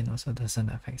 Weight gain also doesn't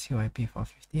affect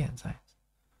CYP450 enzymes.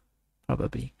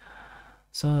 Probably.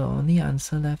 So the only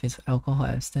answer left is alcohol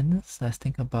abstinence. Let's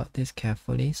think about this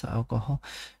carefully. So alcohol,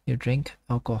 you drink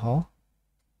alcohol,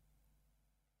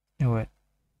 you would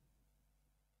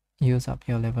use up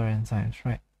your liver enzymes,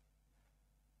 right?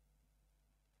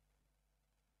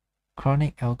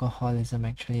 Chronic alcoholism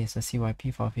actually is a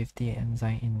CYP450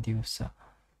 enzyme inducer.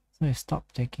 So you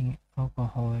stop taking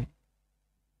alcohol,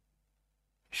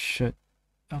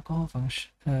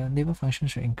 liver function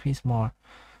should increase more.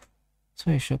 So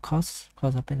it should cause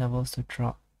clozapine levels to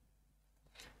drop.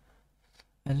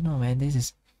 I don't know, man.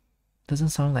 This doesn't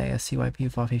sound like a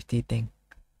CYP450 thing.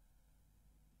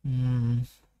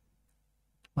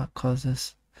 What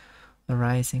causes a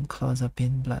rise in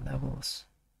clozapine blood levels?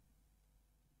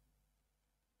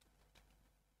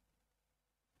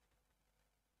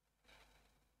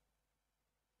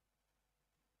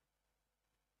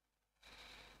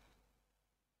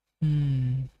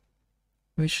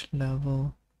 Which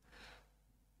level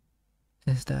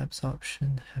is the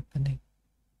absorption happening?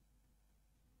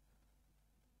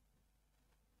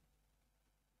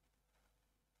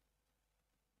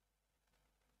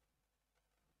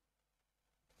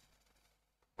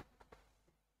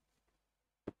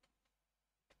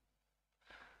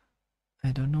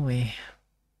 I don't know.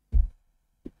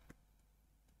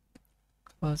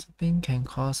 Clozapine can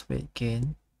cause weight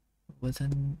gain. Would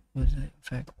it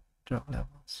affect drug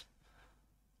levels?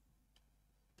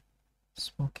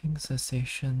 Smoking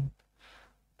cessation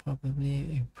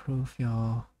probably improve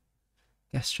your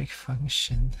Gastric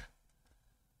function.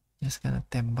 Just gonna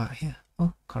tembak here.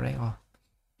 Oh, correct. Oh.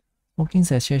 Smoking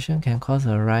cessation can cause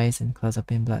a rise in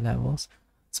clozapine blood levels.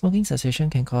 Smoking cessation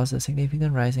can cause a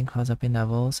significant rise in clozapine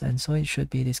levels, and so it should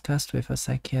be discussed with a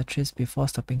psychiatrist before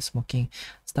stopping smoking.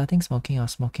 Starting smoking or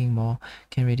smoking more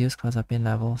can reduce clozapine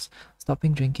levels.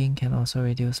 Stopping drinking can also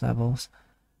reduce levels,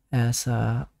 as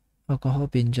alcohol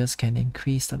binges can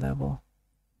increase the level.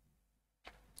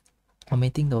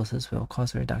 Omitting doses will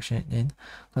cause a reduction in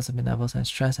clozapine levels, and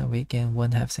stress and weight gain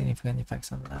won't have significant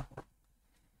effects on the level.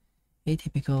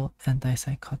 Atypical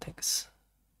antipsychotics.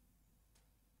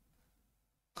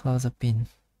 Clozapine.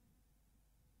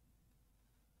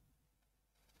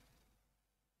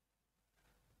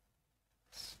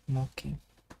 Smoking.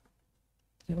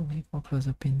 Is it only for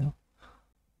clozapine though?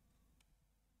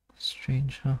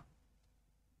 Strange, huh?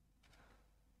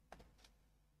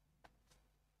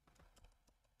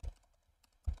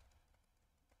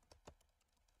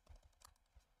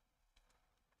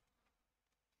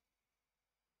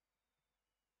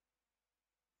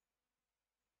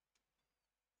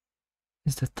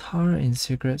 It's the tar in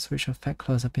cigarettes which affect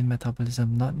clozapine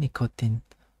metabolism, not nicotine.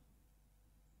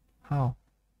 How?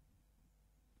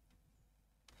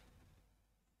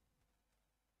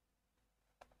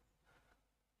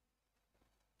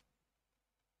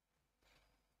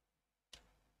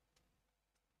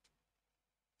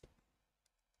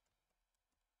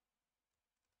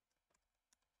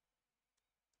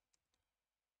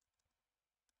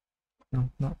 No,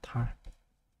 not tar.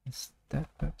 It's that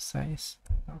website is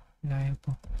not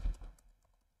reliable.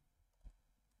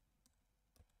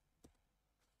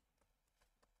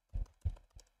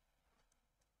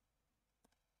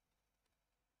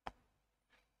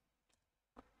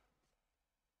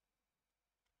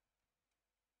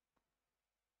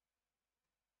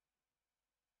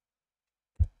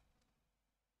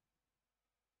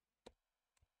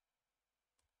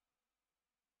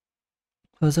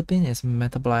 Clozapine is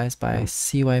metabolized by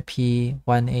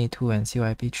CYP1A2 and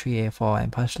CYP3A4,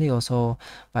 and partially also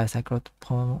by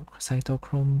cytochrome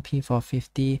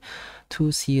P450,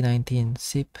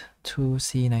 2C19,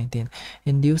 CYP2C19.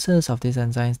 Inducers of these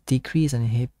enzymes decrease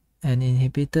and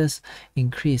inhibitors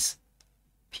increase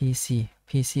PC.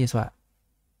 PC is what?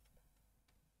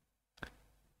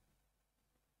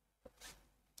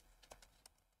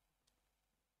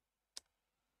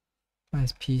 What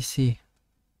is PC?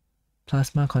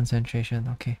 Plasma concentration,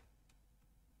 okay.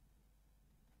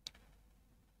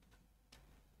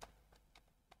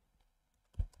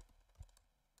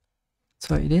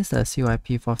 So it is a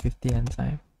CYP450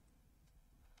 enzyme.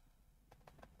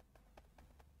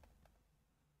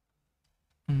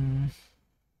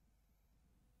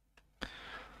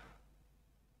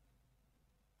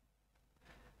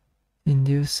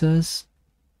 Inducers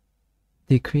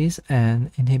decrease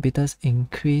and inhibitors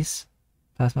increase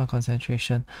plasma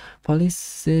concentration.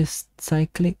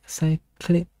 Polycyclic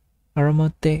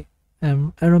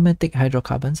aromatic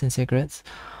hydrocarbons in cigarettes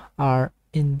are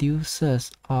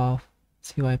inducers of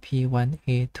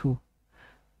CYP1A2.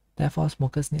 Therefore,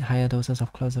 smokers need higher doses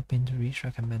of clozapine to reach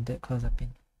recommended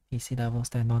clozapine PC levels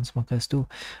than non-smokers do.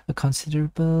 A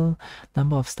considerable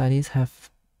number of studies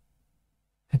have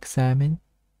examined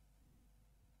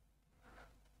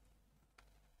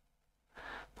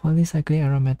polycyclic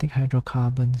aromatic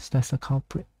hydrocarbons, that's the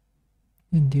culprit,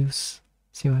 induce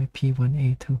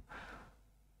CYP1A2.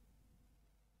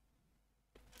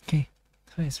 Okay,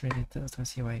 so it's related to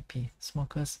CYP.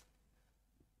 Smokers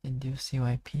induce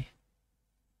CYP.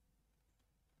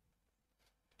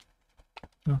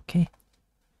 Okay.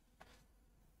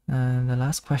 And the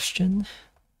last question.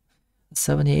 A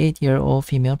 78-year-old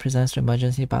female presents to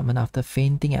emergency department after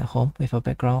fainting at home with a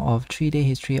background of 3-day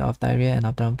history of diarrhea and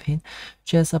abdominal pain.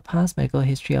 She has a past medical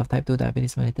history of type 2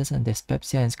 diabetes mellitus and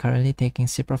dyspepsia and is currently taking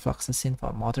ciprofloxacin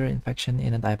for moderate infection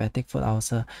in a diabetic foot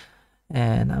ulcer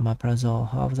and omeprazole.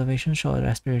 Her observation showed a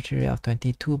respiratory rate of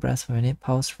 22 breaths per minute,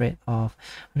 pulse rate of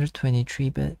 123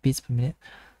 beats per minute.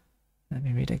 Let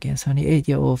me read again.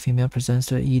 78-year-old female presents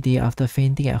to the ED after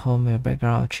fainting at home with a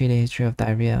background of 3-day history of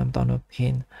diarrhea and abdominal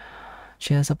pain.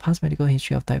 She has a past medical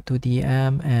history of type 2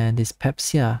 DM and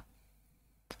dyspepsia.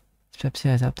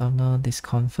 Dyspepsia is abdominal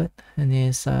discomfort and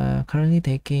is currently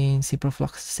taking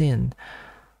ciprofloxacin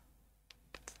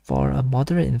for a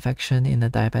moderate infection in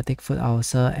a diabetic foot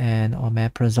ulcer and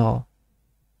omeprazole.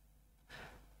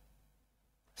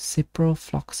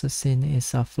 Ciprofloxacin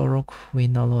is a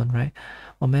fluoroquinolone, right?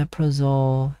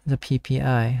 Omeprazole is a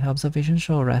PPI. Observation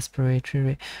show respiratory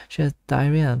rate. She has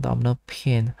diarrhea and abdominal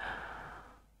pain.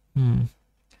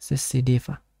 Is this C. diff?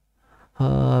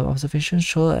 Her observation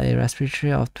show a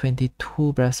respiratory rate of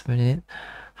 22 breaths per minute.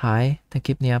 high,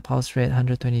 tachypnea, pulse rate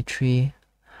 123,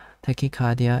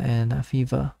 tachycardia, and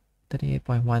fever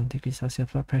 38.1 degrees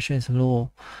Celsius. Blood pressure is low,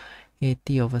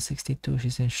 80/62.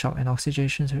 She's in shock, and oxygen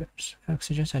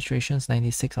saturation is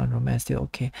 96 on room and still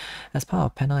okay. As part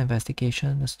of panel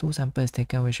investigation, the stool sample is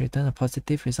taken, which returned a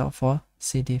positive result for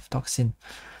C. diff toxin.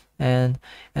 And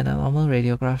an abnormal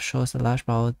radiograph shows a large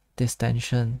bowel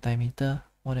distension, diameter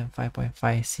more than 5.5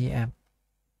 cm.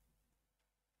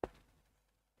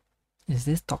 Is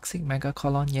this toxic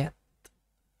megacolon yet?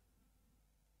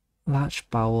 Large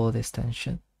bowel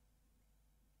distension.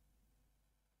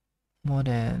 More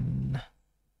than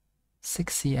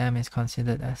 6 cm is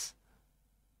considered as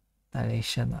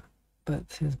dilation,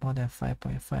 but it's more than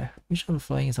 5.5. Which of the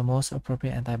following is the most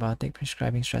appropriate antibiotic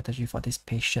prescribing strategy for this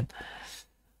patient?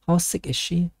 How sick is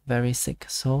she? Very sick,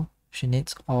 so she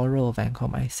needs oral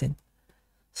vancomycin.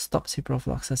 Stop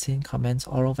ciprofloxacin, commence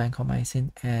oral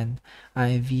vancomycin, and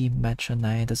IV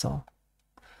metronidazole.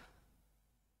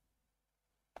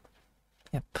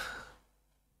 Yep.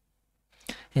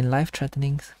 In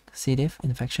life-threatening C. diff,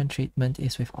 infection treatment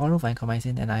is with oral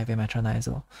vancomycin and IV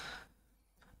metronidazole.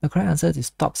 The correct answer is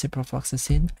stop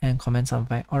ciprofloxacin and commence on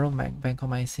oral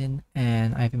vancomycin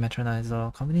and IV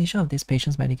metronidazole. Combination of these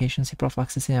patients' medication,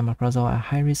 ciprofloxacin and omeprazole, are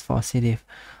high risk for C. diff.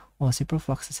 Or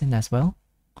ciprofloxacin as well.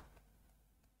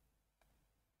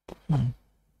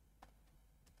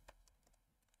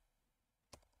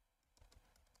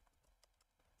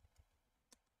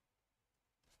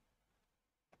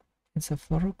 It's a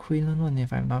fluoroquinolone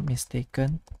if I'm not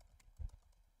mistaken.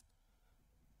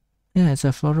 Yeah, it's a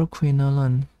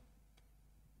fluoroquinolone.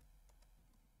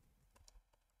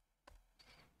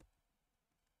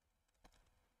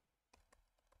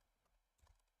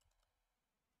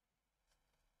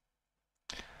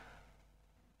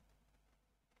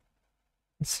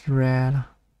 It's rare.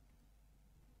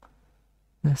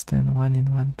 Less than 1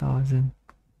 in 1,000.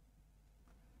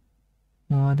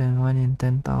 More than 1 in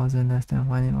 10,000. Less than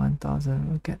 1 in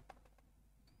 1,000. Look at.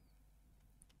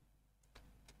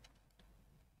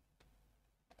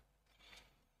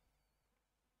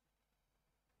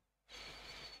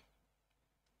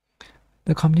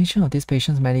 The combination of these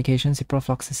patients' medications,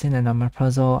 ciprofloxacin and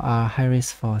omeprazole, are high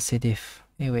risk for C. diff.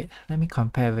 Hey, wait, let me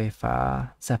compare with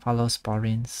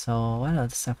cephalosporins. So, what are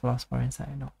the cephalosporins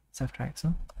I know?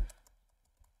 Ceftriaxone.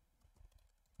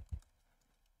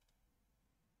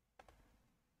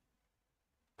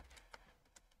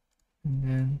 And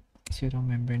then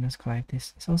pseudomembranous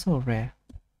colitis. It's also rare.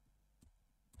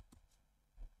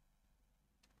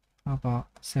 How about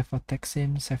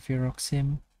cefotaxime,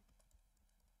 cefuroxime?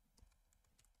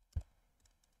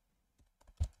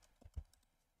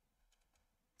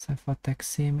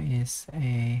 Cefotaxime is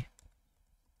a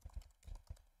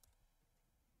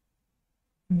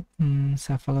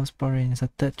cephalosporin is a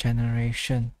third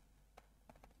generation.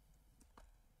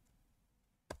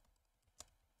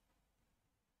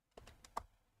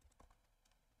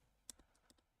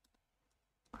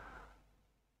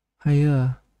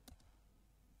 Higher.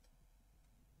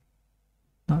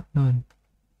 Not known.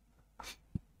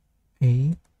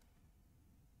 A.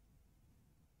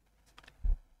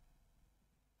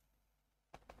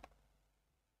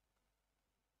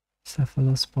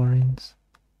 Cephalosporins.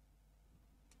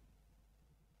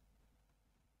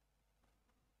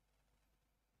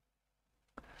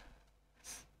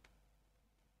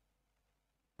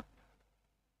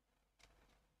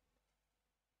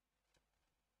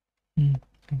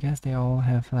 I guess they all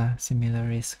have similar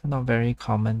risk. Not very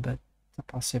common, but a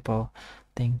possible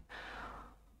thing.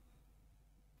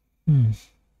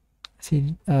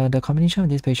 See, the combination of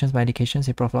these patients' medications,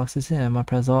 ciprofloxacin and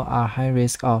omeprazole, are high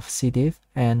risk of C. diff,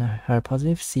 and her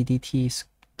positive CDT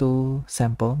stool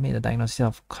sample made a diagnosis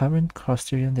of current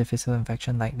Clostridium difficile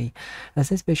infection likely. As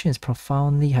this patient is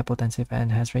profoundly hypotensive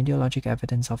and has radiologic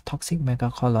evidence of toxic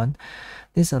megacolon,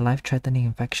 this is a life-threatening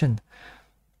infection.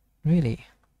 Really?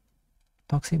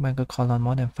 Toxic megacolon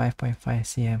more than 5.5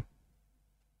 cm.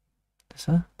 It's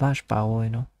a large bowel,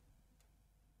 you know.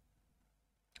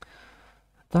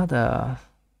 I thought the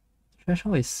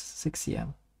threshold is 6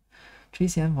 cm. 3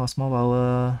 cm for small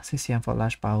bowel, 6 cm for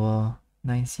large bowel,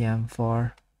 9 cm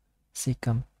for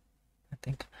cecum, I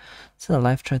think. It's a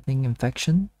life-threatening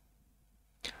infection.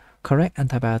 Correct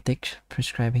antibiotic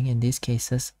prescribing in these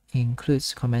cases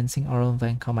includes commencing oral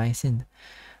vancomycin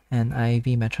and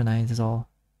IV metronidazole.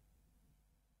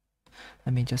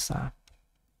 Let me just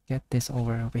get this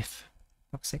over with.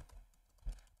 Toxic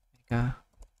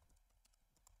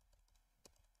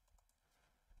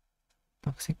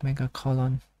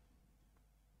megacolon.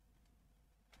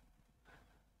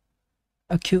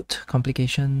 Acute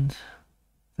complications,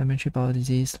 inflammatory bowel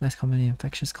disease, less commonly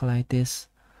infectious colitis,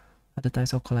 Other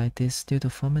types of colitis due to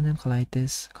fulminant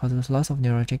colitis causes loss of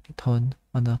neurologic tone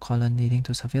on the colon, leading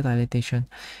to severe dilatation,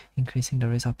 increasing the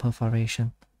risk of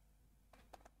perforation.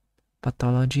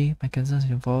 Pathology mechanisms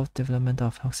involve development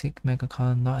of toxic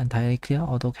megacolon not entirely clear,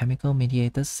 although chemical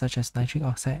mediators such as nitric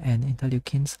oxide and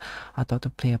interleukins are thought to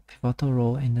play a pivotal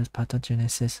role in the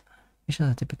pathogenesis.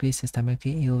 Patients are typically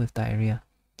systemically ill with diarrhea.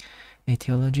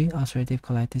 Etiology: ulcerative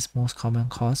colitis most common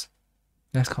cause.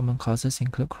 Less common causes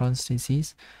include Crohn's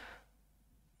disease,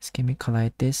 ischemic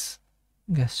colitis,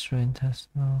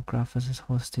 gastrointestinal graft versus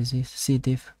host disease, C.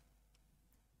 diff,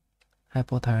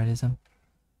 hypothyroidism.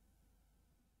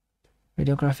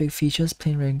 Radiographic features: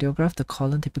 plain radiograph, the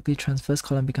colon typically transverse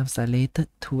colon becomes dilated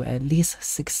to at least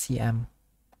 6 cm.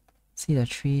 See the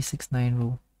 369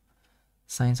 rule.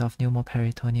 Signs of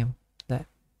pneumoperitoneum that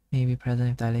may be present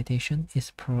if dilatation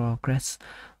is progressed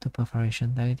to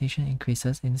perforation. Dilatation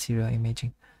increases in serial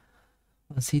imaging.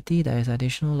 On CT, there is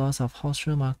additional loss of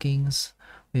haustral markings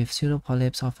with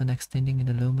pseudopolyps often extending in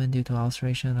the lumen due to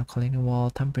ulceration of the colonic wall,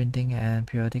 thumb printing, and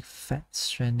periodic fat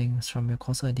strandings from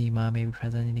mucosal edema may be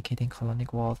present, indicating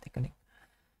colonic wall thickening.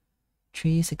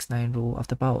 369 rule of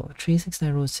the bowel.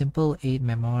 369 rule simple 8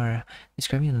 memoir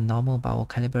describing the normal bowel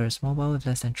caliber: small bowel with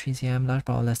less than 3 cm, large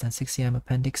bowel less than 6 cm,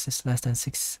 appendix is less than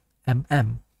 6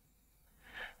 mm,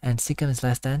 and cecum is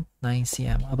less than 9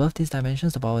 cm. Above these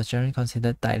dimensions, the bowel is generally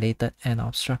considered dilated, and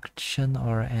obstruction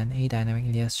or an adynamic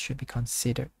ileus should be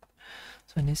considered.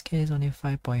 So in this case, only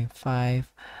 5.5,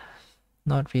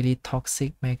 not really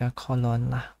toxic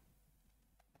megacolon lah.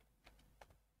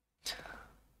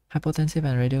 Hypotensive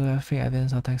and radiographic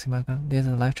evidence of toxic megacolon. This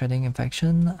is a life-threatening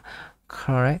infection.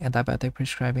 Correct antibiotic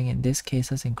prescribing in these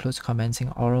cases includes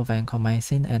commencing oral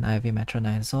vancomycin and IV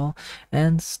metronidazole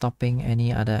and stopping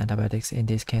any other antibiotics, in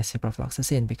this case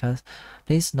ciprofloxacin, because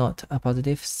please note a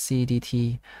positive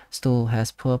CDT stool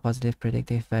has poor positive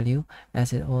predictive value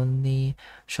as it only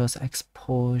shows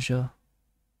exposure.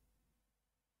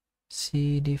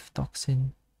 C. diff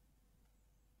toxin.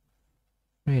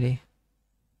 Really?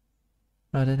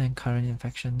 Rather than current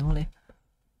infection? No leh.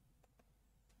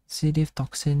 C. diff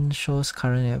toxin shows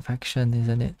current infection,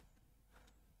 isn't it?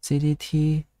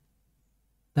 CDT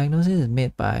diagnosis is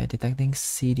made by detecting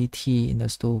CDT in the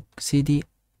stool. CD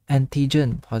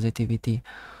antigen positivity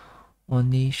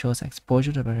only shows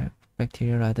exposure to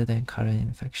bacteria rather than current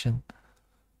infection.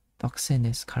 Toxin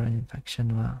is current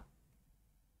infection. Wow.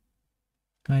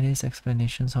 Why this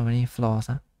explanation so many flaws?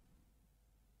 Huh?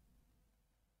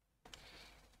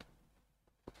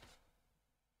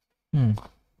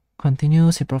 Continue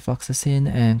ciprofloxacin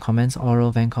and commence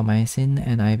oral vancomycin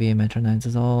and IV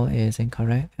metronidazole is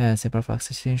incorrect, as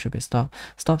ciprofloxacin should be stopped.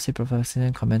 Stop ciprofloxacin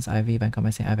and commence IV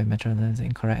vancomycin, IV metronidazole is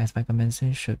incorrect, as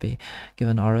vancomycin should be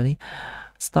given orally.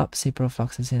 Stop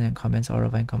ciprofloxacin and commence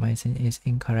oral vancomycin is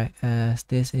incorrect, as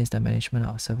this is the management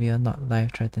of severe, not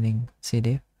life-threatening C.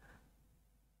 diff.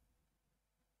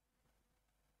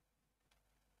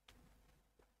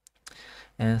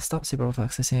 And stop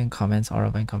ciprofloxacin and commence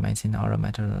oral vancomycin, oral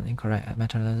metronidazole incorrect.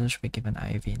 Metronidazole should be given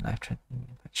IV in life-threatening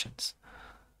infections.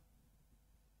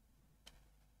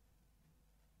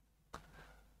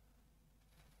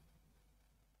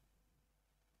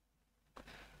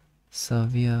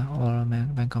 Severe oral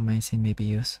vancomycin may be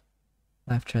used.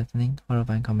 Life-threatening oral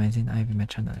vancomycin, IV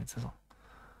metronidazole.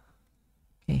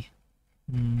 Okay,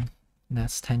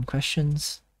 that's 10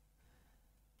 questions.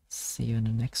 See you in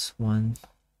the next one.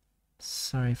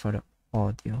 Sorry for the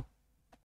audio.